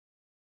else?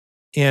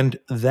 And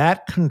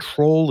that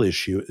control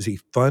issue is a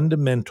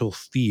fundamental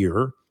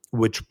fear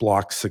which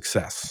blocks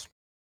success.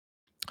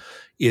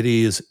 It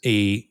is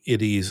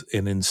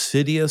an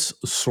insidious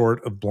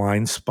sort of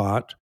blind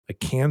spot, a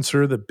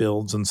cancer that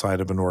builds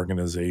inside of an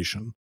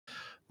organization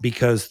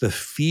because the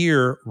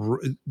fear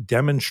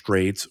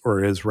demonstrates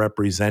or is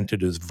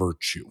represented as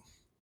virtue.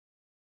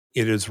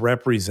 It is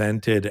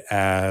represented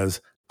as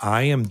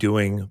I am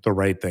doing the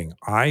right thing.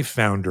 I,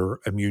 founder,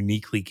 am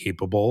uniquely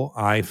capable.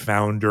 I,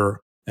 founder,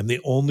 am the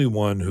only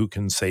one who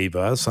can save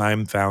us.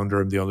 I'm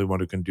founder, I'm the only one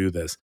who can do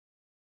this.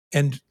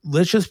 And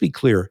let's just be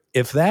clear,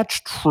 if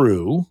that's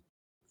true,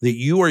 that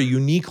you are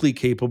uniquely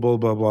capable,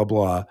 blah, blah,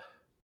 blah,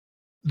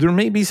 there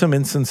may be some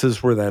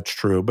instances where that's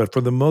true, but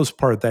for the most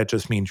part, that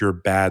just means you're a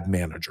bad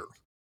manager.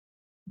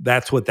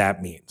 That's what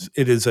that means.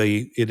 It is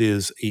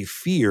a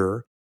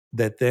fear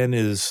that then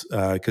is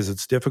because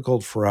it's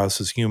difficult for us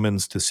as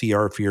humans to see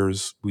our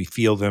fears. We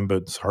feel them,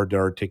 but it's hard to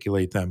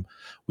articulate them.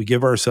 We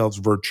give ourselves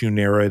virtue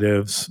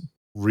narratives,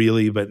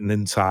 really, but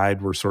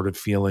inside we're sort of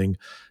feeling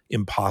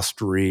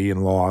impostery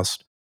and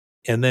lost.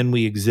 And then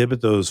we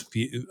exhibit those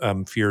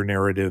fear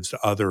narratives to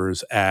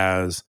others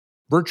as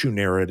virtue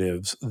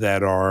narratives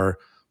that are,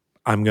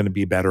 I'm going to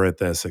be better at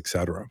this,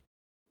 etc.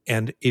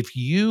 And if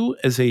you,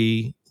 as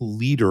a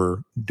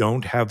leader,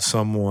 don't have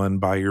someone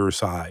by your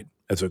side,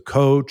 as a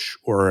coach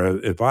or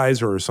an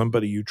advisor or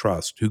somebody you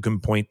trust who can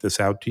point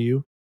this out to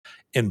you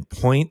and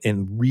point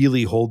and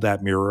really hold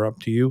that mirror up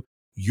to you,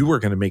 you are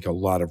going to make a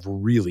lot of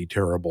really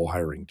terrible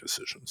hiring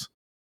decisions.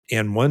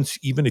 And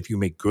even if you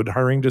make good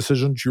hiring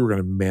decisions, you're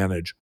going to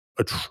manage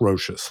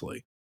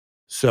atrociously.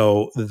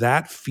 So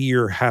that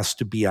fear has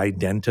to be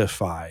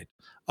identified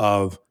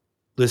of,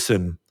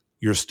 listen,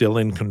 you're still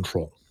in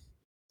control.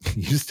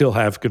 You still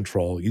have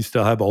control. You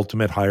still have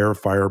ultimate hire,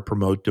 fire,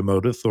 promote,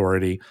 demote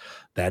authority.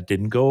 That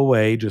didn't go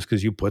away just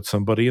because you put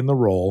somebody in the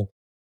role.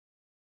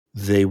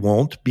 They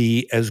won't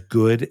be as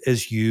good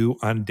as you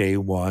on day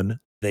one.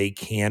 They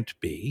can't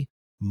be,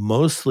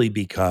 mostly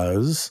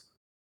because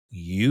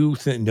you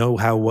know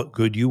what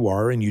good you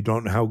are and you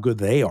don't know how good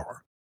they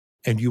are.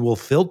 And you will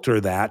filter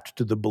that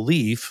to the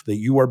belief that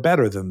you are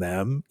better than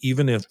them,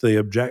 even if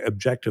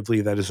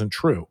objectively that isn't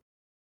true.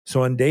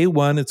 So on day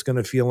one, it's going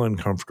to feel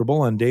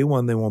uncomfortable. On day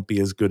one, they won't be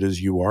as good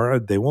as you are.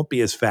 They won't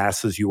be as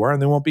fast as you are,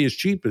 and they won't be as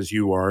cheap as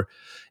you are.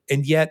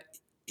 And yet,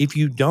 if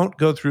you don't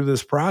go through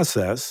this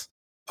process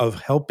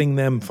of helping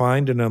them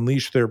find and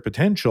unleash their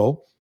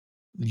potential,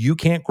 you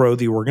can't grow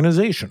the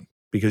organization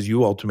because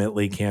you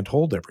ultimately can't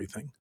hold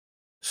everything.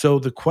 So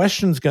the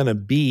question's going to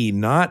be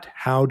not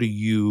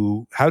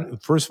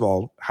first of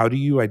all, how do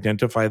you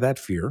identify that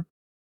fear?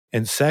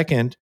 And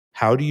second,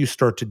 how do you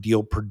start to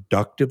deal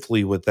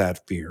productively with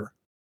that fear?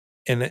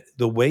 And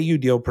the way you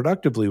deal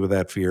productively with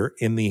that fear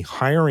in the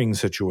hiring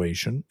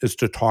situation is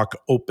to talk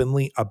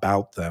openly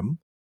about them.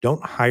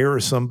 Don't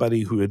hire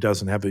somebody who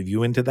doesn't have a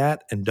view into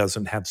that and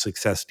doesn't have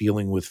success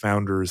dealing with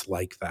founders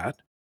like that.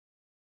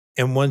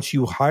 And once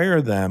you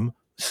hire them,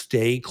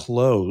 stay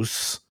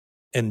close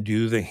and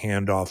do the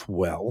handoff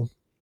well.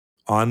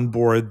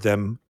 Onboard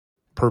them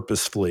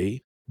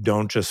purposefully.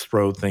 Don't just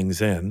throw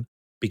things in,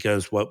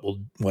 because what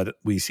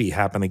we see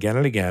happen again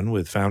and again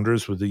with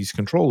founders with these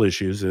control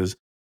issues is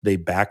they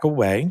back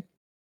away.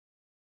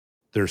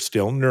 They're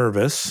still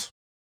nervous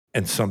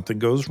and something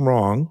goes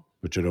wrong,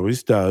 which it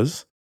always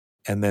does.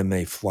 And then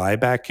they fly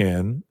back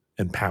in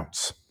and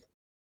pounce.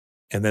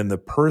 And then the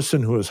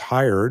person who is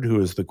hired,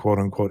 who is the quote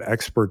unquote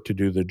expert to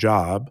do the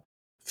job,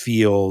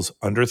 feels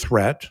under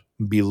threat,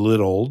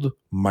 belittled,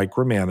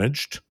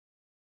 micromanaged.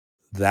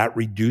 That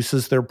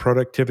reduces their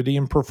productivity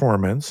and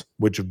performance,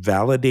 which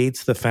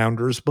validates the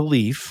founder's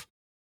belief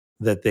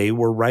that they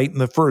were right in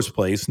the first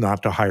place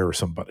not to hire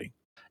somebody.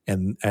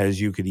 And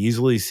as you could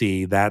easily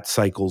see, that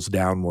cycles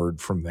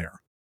downward from there.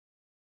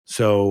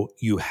 So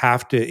you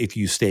have to, if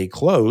you stay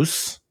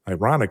close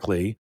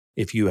Ironically,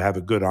 if you have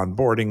a good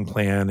onboarding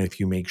plan, if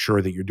you make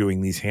sure that you're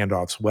doing these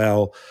handoffs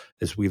well,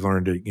 as we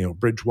learned at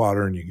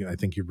Bridgewater, and I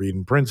think you read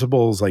in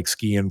principles like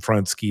ski in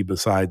front, ski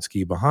beside,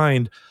 ski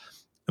behind,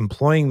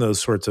 employing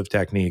those sorts of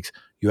techniques,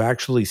 you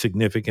actually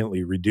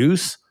significantly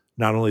reduce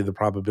not only the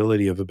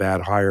probability of a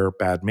bad hire,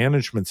 bad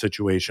management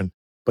situation,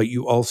 but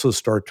you also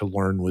start to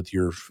learn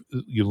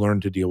you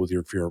learn to deal with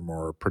your fear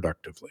more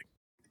productively.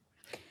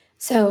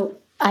 So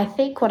I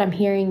think what I'm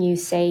hearing you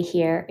say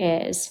here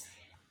is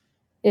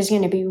it's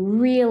going to be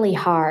really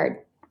hard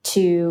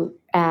to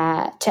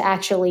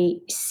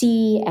actually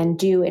see and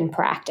do in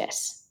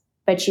practice.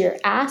 But you're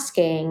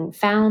asking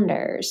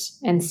founders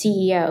and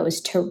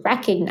CEOs to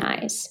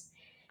recognize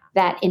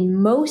that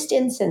in most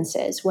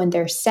instances, when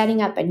they're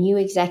setting up a new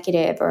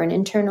executive or an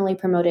internally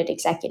promoted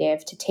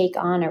executive to take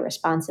on a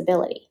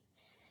responsibility,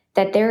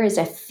 that there is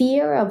a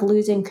fear of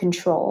losing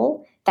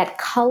control that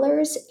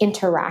colors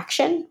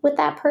interaction with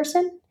that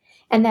person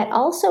and that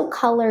also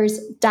colors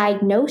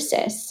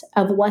diagnosis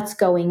of what's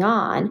going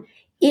on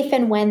if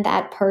and when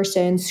that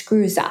person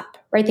screws up,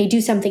 right? They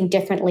do something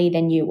differently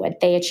than you would.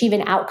 They achieve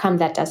an outcome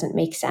that doesn't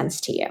make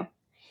sense to you.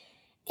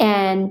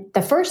 And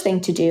the first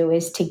thing to do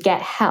is to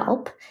get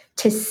help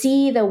to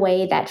see the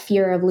way that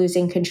fear of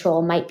losing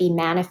control might be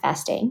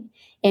manifesting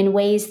in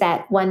ways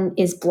that one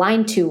is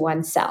blind to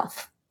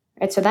oneself.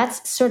 Right? So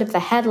that's sort of the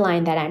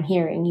headline that I'm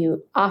hearing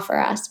you offer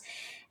us.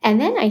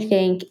 And then I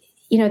think,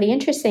 the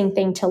interesting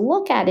thing to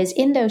look at is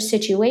in those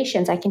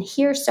situations, I can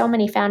hear so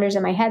many founders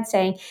in my head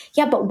saying,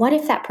 yeah, but what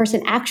if that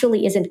person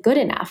actually isn't good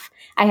enough?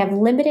 I have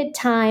limited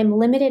time,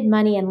 limited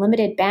money, and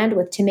limited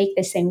bandwidth to make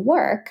this thing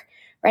work.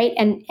 Right.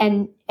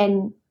 And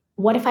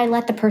what if I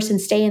let the person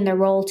stay in their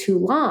role too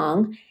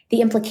long?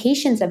 The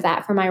implications of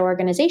that for my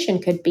organization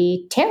could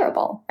be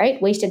terrible,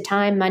 right? Wasted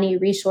time, money,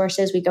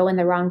 resources, we go in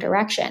the wrong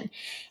direction.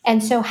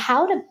 And so,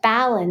 how to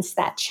balance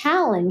that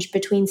challenge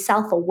between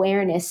self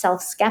awareness,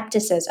 self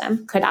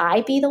skepticism, could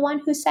I be the one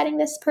who's setting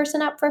this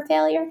person up for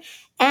failure?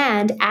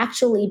 And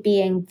actually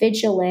being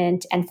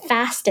vigilant and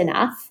fast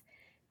enough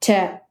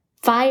to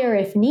fire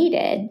if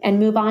needed and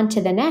move on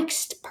to the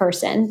next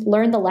person,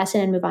 learn the lesson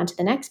and move on to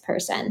the next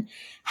person.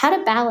 How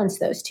to balance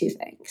those two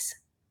things.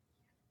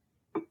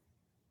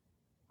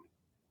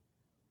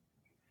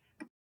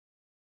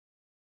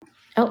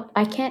 Oh,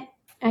 I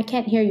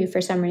can't hear you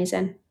for some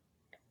reason.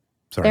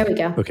 Sorry. There we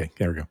go. Okay,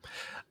 there we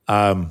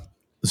go.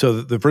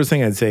 So the first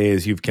thing I'd say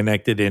is you've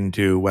connected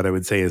into what I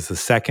would say is the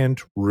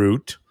second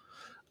root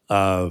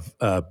of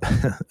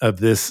of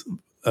this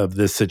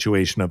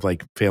situation of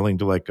like failing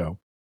to let go,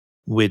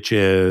 which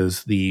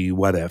is the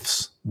what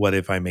ifs. What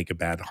if I make a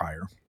bad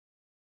hire?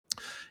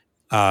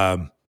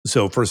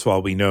 So first of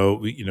all, we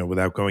know,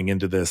 without going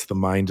into this, the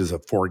mind is a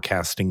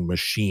forecasting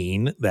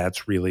machine.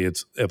 That's really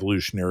its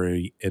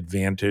evolutionary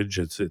advantage.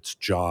 It's its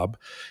job.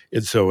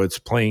 And so it's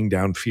playing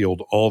downfield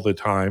all the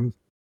time.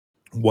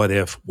 What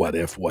if, what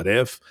if, what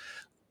if?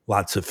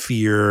 Lots of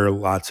fear,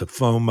 lots of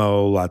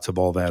FOMO, lots of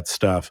all that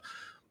stuff.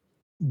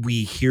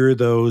 We hear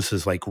those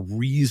as like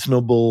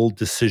reasonable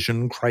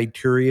decision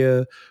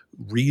criteria,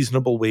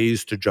 reasonable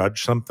ways to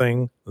judge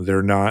something.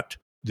 They're not,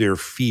 they're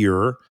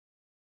fear,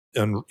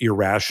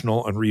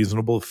 irrational,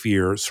 unreasonable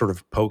fear, sort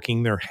of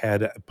poking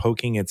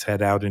its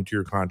head out into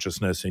your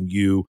consciousness, and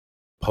you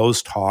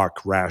post hoc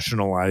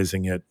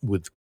rationalizing it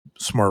with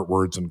smart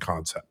words and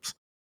concepts.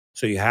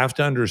 So you have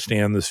to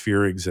understand this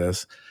fear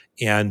exists.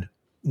 And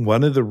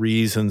one of the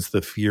reasons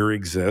the fear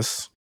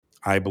exists,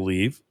 I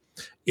believe,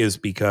 is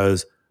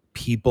because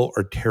people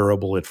are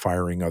terrible at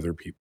firing other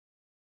people.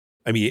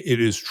 I mean,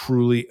 it is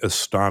truly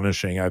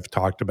astonishing. I've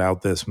talked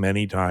about this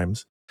many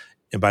times.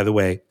 And by the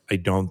way, I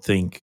don't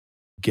think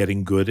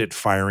getting good at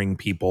firing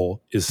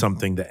people is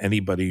something that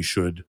anybody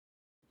should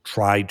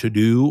try to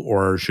do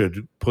or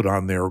should put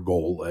on their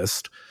goal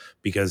list,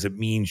 because it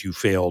means you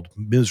failed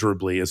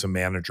miserably as a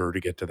manager to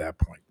get to that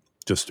point,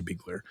 just to be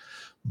clear.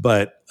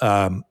 But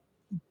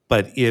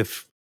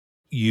if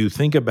you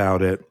think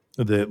about it,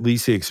 at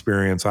least the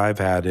experience I've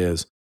had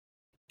is,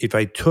 if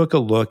I took a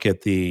look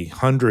at the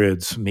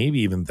hundreds, maybe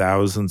even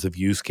thousands of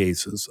use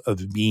cases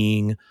of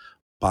being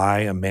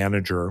by a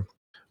manager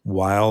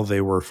while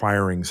they were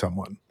firing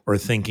someone or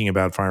thinking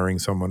about firing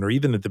someone, or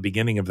even at the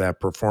beginning of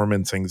that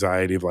performance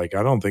anxiety of like,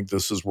 I don't think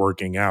this is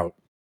working out.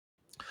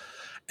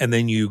 And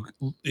then you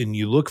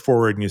look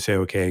forward and you say,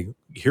 okay,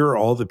 here are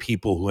all the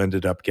people who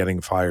ended up getting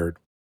fired.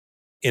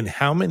 In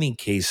how many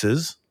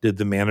cases did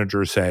the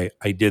manager say,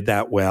 I did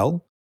that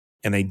well,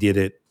 and I did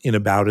it in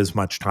about as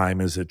much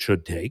time as it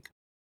should take?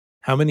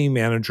 How many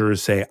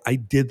managers say, I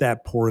did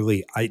that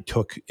poorly,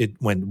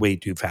 it went way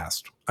too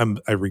fast,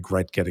 I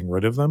regret getting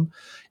rid of them?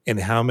 And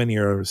how many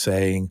are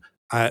saying,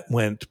 I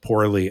went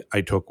poorly,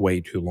 I took way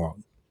too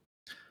long?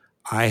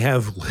 I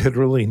have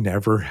literally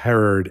never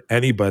heard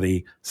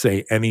anybody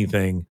say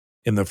anything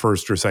in the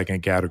first or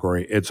second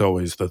category. It's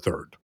always the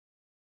third.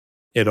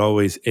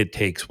 It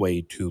takes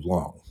way too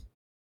long.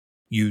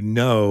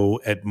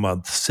 At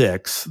month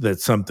 6 that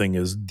something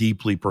is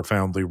deeply,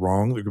 profoundly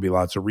wrong. There could be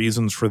lots of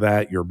reasons for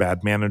that, your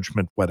bad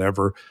management,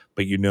 whatever,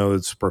 but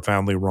it's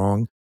profoundly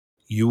wrong.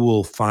 you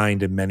will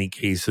find in many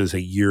cases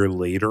a year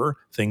later,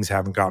 things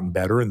haven't gotten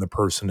better and the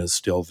person is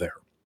still there.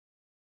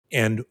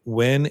 And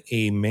when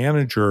a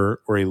manager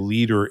or a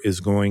leader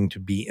is going to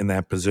be in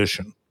that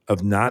position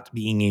of not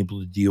being able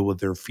to deal with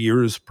their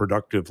fears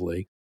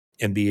productively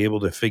and be able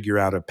to figure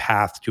out a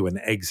path to an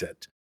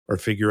exit or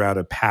figure out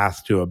a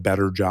path to a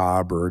better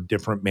job or a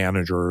different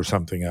manager or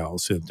something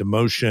else, a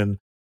demotion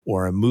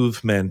or a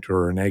movement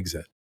or an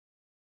exit.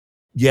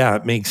 Yeah,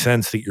 it makes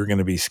sense that you're going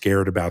to be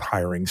scared about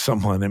hiring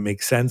someone. It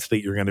makes sense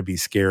that you're going to be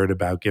scared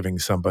about giving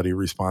somebody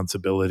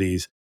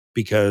responsibilities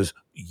because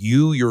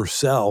you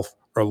yourself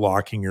are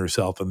locking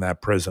yourself in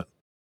that prison.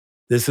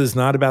 This is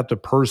not about the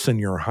person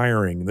you're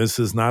hiring. This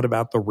is not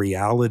about the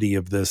reality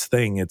of this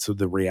thing. It's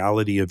the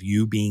reality of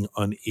you being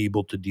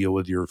unable to deal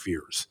with your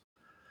fears.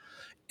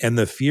 And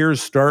the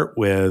fears start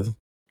with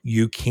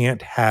you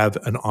can't have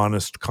an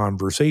honest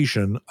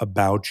conversation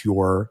about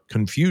your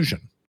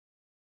confusion.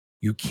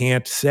 You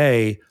can't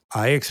say,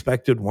 I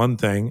expected one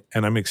thing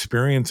and I'm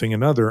experiencing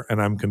another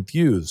and I'm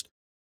confused.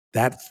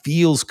 That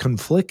feels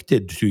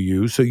conflicted to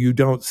you, so you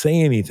don't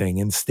say anything.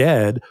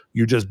 Instead,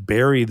 you just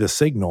bury the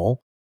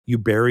signal, you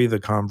bury the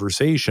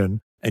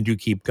conversation, and you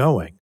keep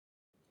going.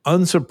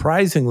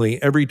 Unsurprisingly,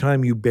 every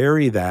time you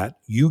bury that,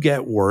 you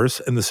get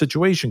worse and the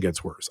situation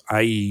gets worse,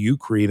 i.e., you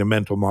create a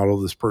mental model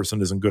this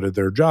person isn't good at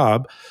their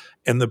job,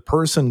 and the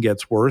person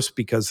gets worse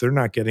because they're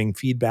not getting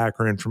feedback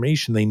or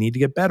information they need to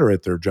get better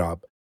at their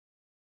job.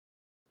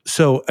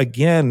 So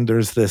again,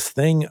 there's this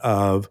thing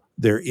of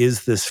there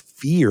is this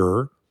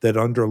fear that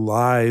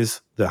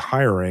underlies the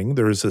hiring.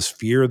 There is this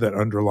fear that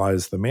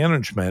underlies the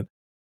management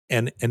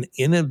and an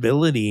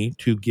inability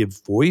to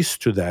give voice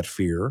to that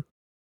fear.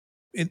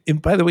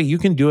 And by the way, you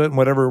can do it in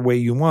whatever way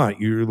you want.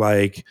 You're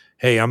like,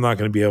 hey, I'm not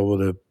going to be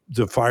able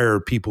to fire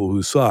people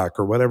who suck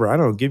or whatever. I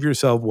don't know. Give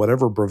yourself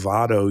whatever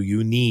bravado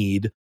you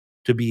need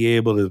to be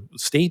able to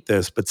state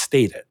this, but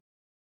state it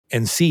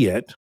and see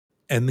it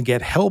and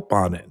get help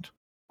on it,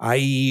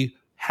 i.e.,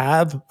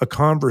 have a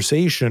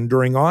conversation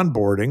during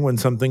onboarding when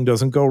something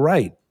doesn't go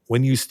right,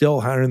 when you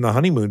still are in the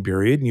honeymoon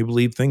period and you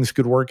believe things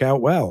could work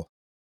out well.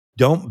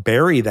 Don't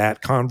bury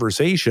that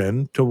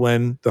conversation to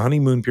when the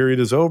honeymoon period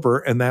is over,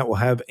 and that will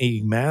have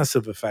a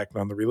massive effect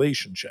on the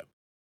relationship.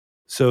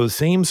 So,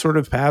 same sort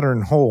of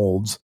pattern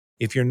holds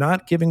if you're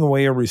not giving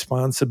away a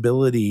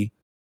responsibility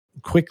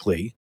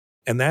quickly.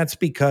 And that's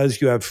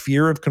because you have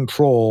fear of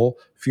control,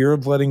 fear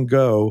of letting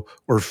go,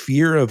 or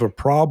fear of a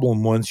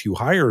problem once you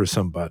hire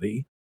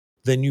somebody.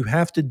 Then you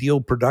have to deal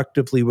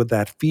productively with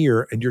that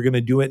fear. And you're going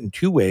to do it in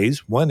two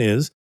ways. One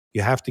is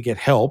you have to get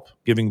help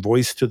giving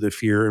voice to the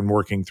fear and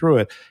working through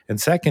it.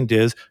 And second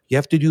is you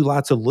have to do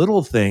lots of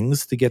little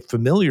things to get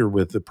familiar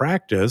with the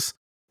practice,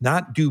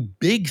 not do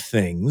big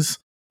things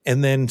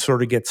and then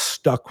sort of get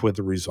stuck with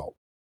the result.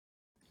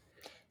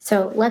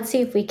 So let's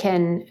see if we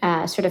can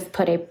sort of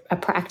put a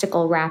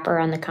practical wrapper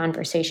on the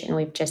conversation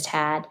we've just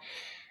had.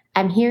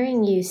 I'm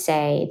hearing you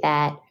say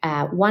that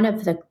one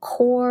of the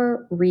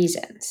core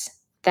reasons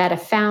that a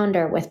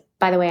founder with,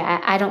 by the way,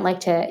 I don't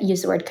like to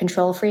use the word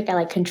control freak. I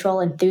like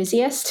control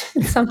enthusiast,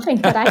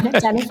 something that I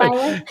identify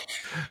with.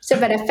 So,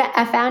 but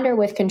a founder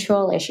with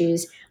control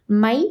issues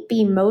might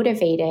be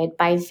motivated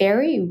by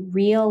very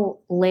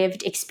real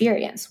lived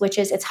experience, which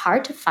is it's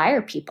hard to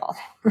fire people.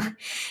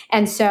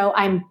 And so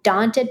I'm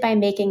daunted by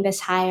making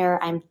this hire.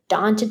 I'm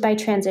daunted by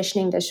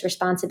transitioning this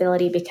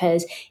responsibility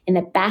because in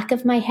the back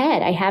of my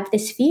head, I have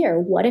this fear.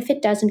 What if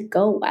it doesn't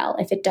go well?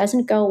 If it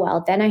doesn't go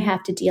well, then I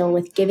have to deal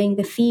with giving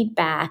the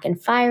feedback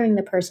and firing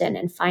the person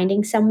and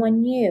finding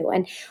someone new.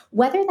 And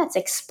whether that's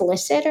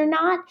explicit or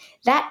not,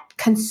 that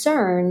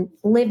concern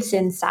lives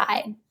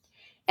inside.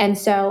 And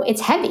so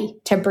it's heavy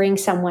to bring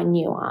someone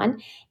new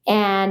on.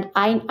 And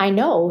I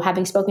know,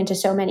 having spoken to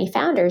so many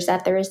founders,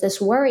 that there is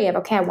this worry of,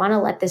 okay, I want to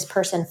let this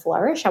person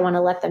flourish. I want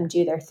to let them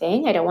do their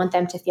thing. I don't want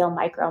them to feel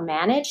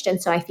micromanaged. And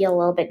so I feel a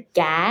little bit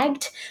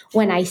gagged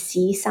when I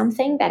see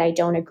something that I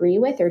don't agree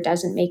with or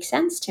doesn't make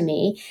sense to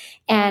me.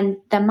 And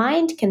the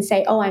mind can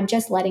say, oh, I'm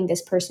just letting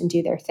this person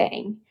do their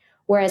thing.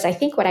 Whereas I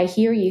think what I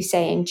hear you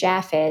saying,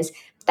 Jeff, is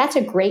that's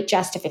a great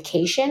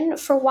justification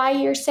for why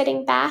you're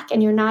sitting back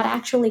and you're not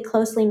actually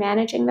closely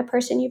managing the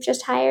person you've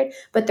just hired.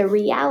 But the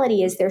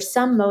reality is there's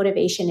some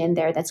motivation in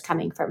there that's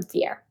coming from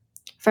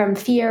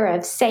fear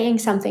of saying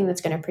something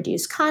that's going to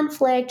produce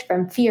conflict,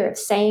 from fear of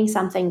saying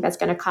something that's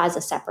going to cause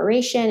a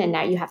separation. And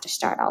now you have to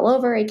start all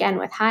over again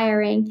with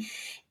hiring.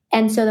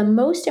 And so the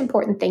most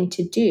important thing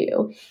to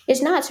do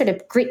is not sort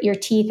of grit your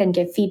teeth and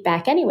give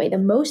feedback anyway. The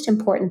most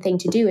important thing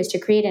to do is to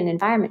create an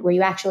environment where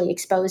you actually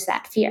expose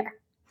that fear.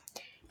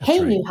 That's Hey,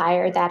 right. new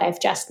hire that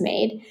I've just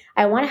made,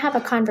 I want to have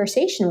a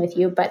conversation with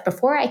you, but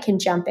before I can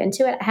jump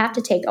into it, I have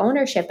to take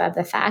ownership of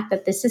the fact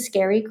that this is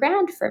scary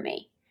ground for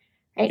me.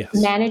 Right? Yes.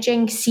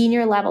 Managing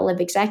senior level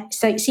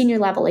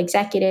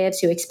executives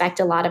who expect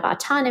a lot of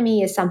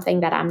autonomy is something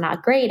that I'm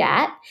not great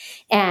at,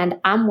 and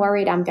I'm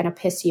worried I'm going to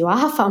piss you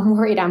off. I'm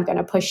worried I'm going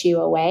to push you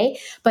away.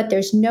 But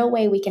there's no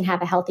way we can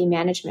have a healthy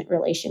management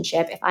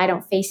relationship if I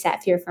don't face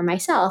that fear for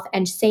myself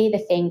and say the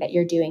thing that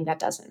you're doing that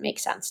doesn't make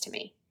sense to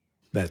me.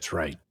 That's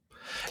right.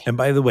 And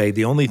by the way,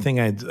 the only thing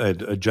I'd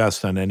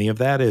adjust on any of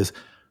that is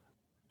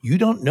you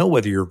don't know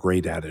whether you're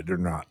great at it or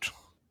not.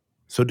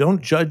 So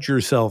don't judge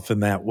yourself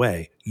in that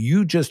way.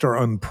 You just are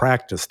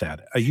unpracticed at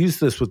it. I use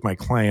this with my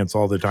clients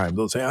all the time.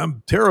 They'll say,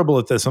 I'm terrible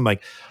at this. I'm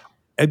like,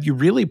 have you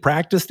really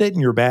practiced it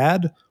and you're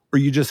bad, or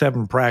you just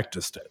haven't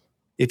practiced it?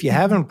 If you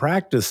haven't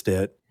practiced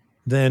it,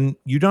 then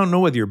you don't know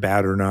whether you're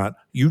bad or not.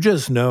 You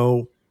just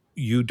know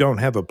you don't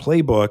have a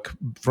playbook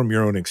from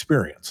your own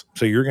experience.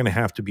 So you're going to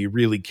have to be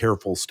really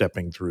careful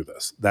stepping through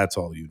this. That's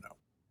all you know.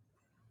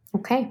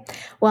 Okay.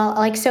 Well,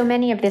 like so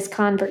many of these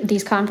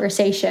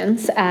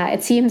conversations,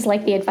 it seems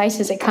like the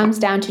advice is it comes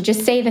down to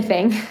just say the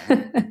thing.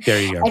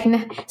 There you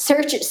go.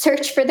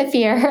 Search for the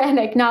fear and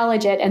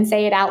acknowledge it and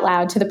say it out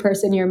loud to the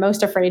person you're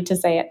most afraid to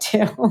say it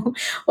to,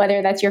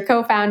 whether that's your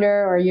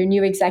co-founder or your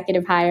new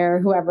executive hire or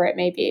whoever it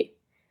may be.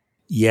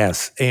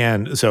 Yes.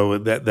 And so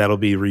that'll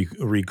be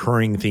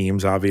recurring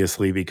themes,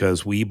 obviously,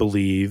 because we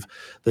believe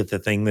that the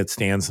thing that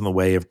stands in the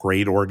way of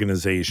great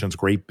organizations,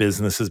 great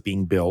businesses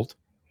being built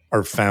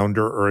are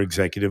founder or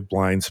executive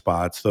blind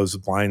spots. Those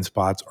blind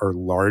spots are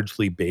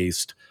largely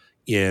based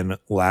in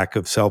lack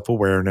of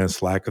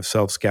self-awareness, lack of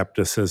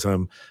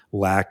self-skepticism,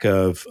 lack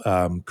of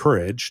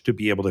courage to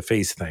be able to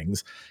face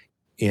things.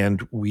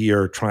 And we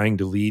are trying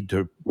to lead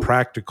to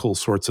practical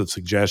sorts of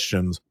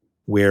suggestions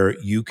where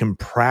you can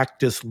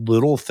practice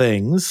little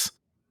things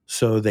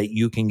so that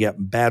you can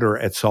get better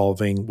at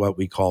solving what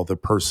we call the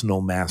personal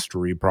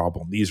mastery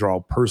problem. These are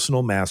all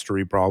personal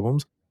mastery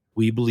problems.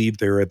 We believe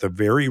they're at the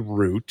very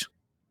root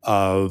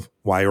of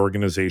why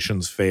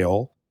organizations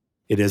fail.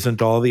 It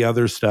isn't all the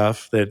other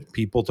stuff that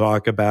people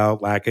talk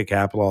about, lack of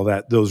capital, all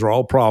that. Those are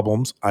all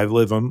problems. I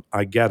live them.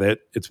 I get it.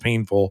 It's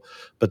painful.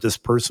 But this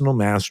personal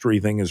mastery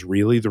thing is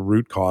really the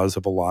root cause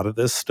of a lot of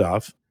this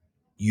stuff.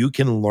 You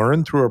can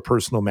learn through a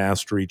personal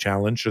mastery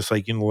challenge, just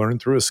like you can learn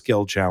through a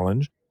skill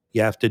challenge.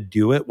 You have to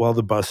do it while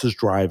the bus is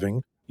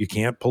driving. You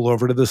can't pull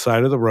over to the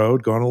side of the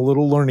road, go on a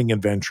little learning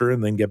adventure,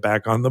 and then get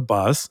back on the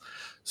bus.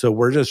 So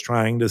we're just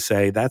trying to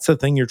say that's the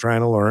thing you're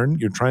trying to learn.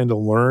 You're trying to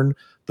learn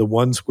the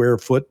 1 square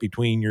foot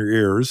between your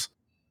ears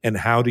and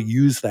how to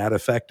use that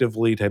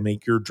effectively to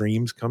make your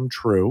dreams come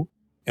true.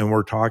 And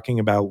we're talking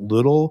about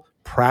little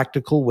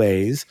practical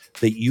ways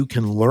that you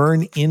can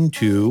learn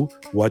into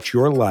what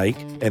you're like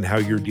and how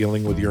you're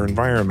dealing with your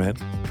environment.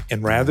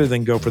 And rather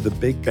than go for the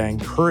big bang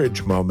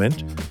courage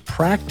moment,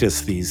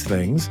 practice these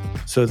things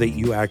so that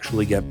you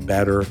actually get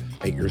better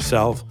at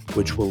yourself,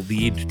 which will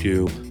lead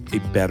to a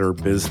better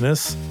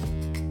business.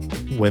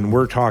 When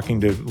we're talking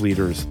to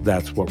leaders,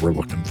 that's what we're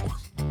looking for.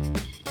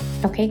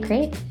 Okay,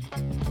 great.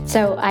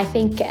 So I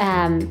think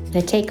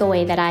the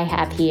takeaway that I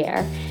have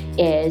here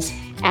is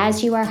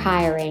as you are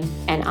hiring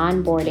and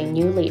onboarding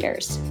new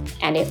leaders,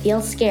 and it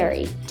feels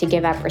scary to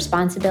give up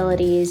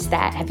responsibilities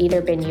that have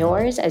either been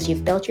yours as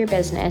you've built your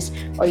business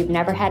or you've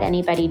never had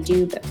anybody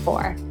do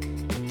before,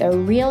 the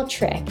real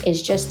trick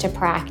is just to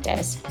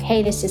practice,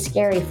 hey, this is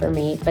scary for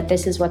me, but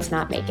this is what's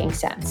not making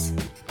sense.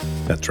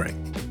 That's right.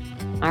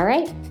 All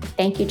right.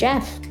 Thank you,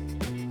 Jeff.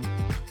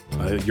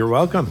 You're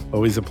welcome.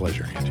 Always a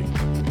pleasure,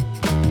 Angie.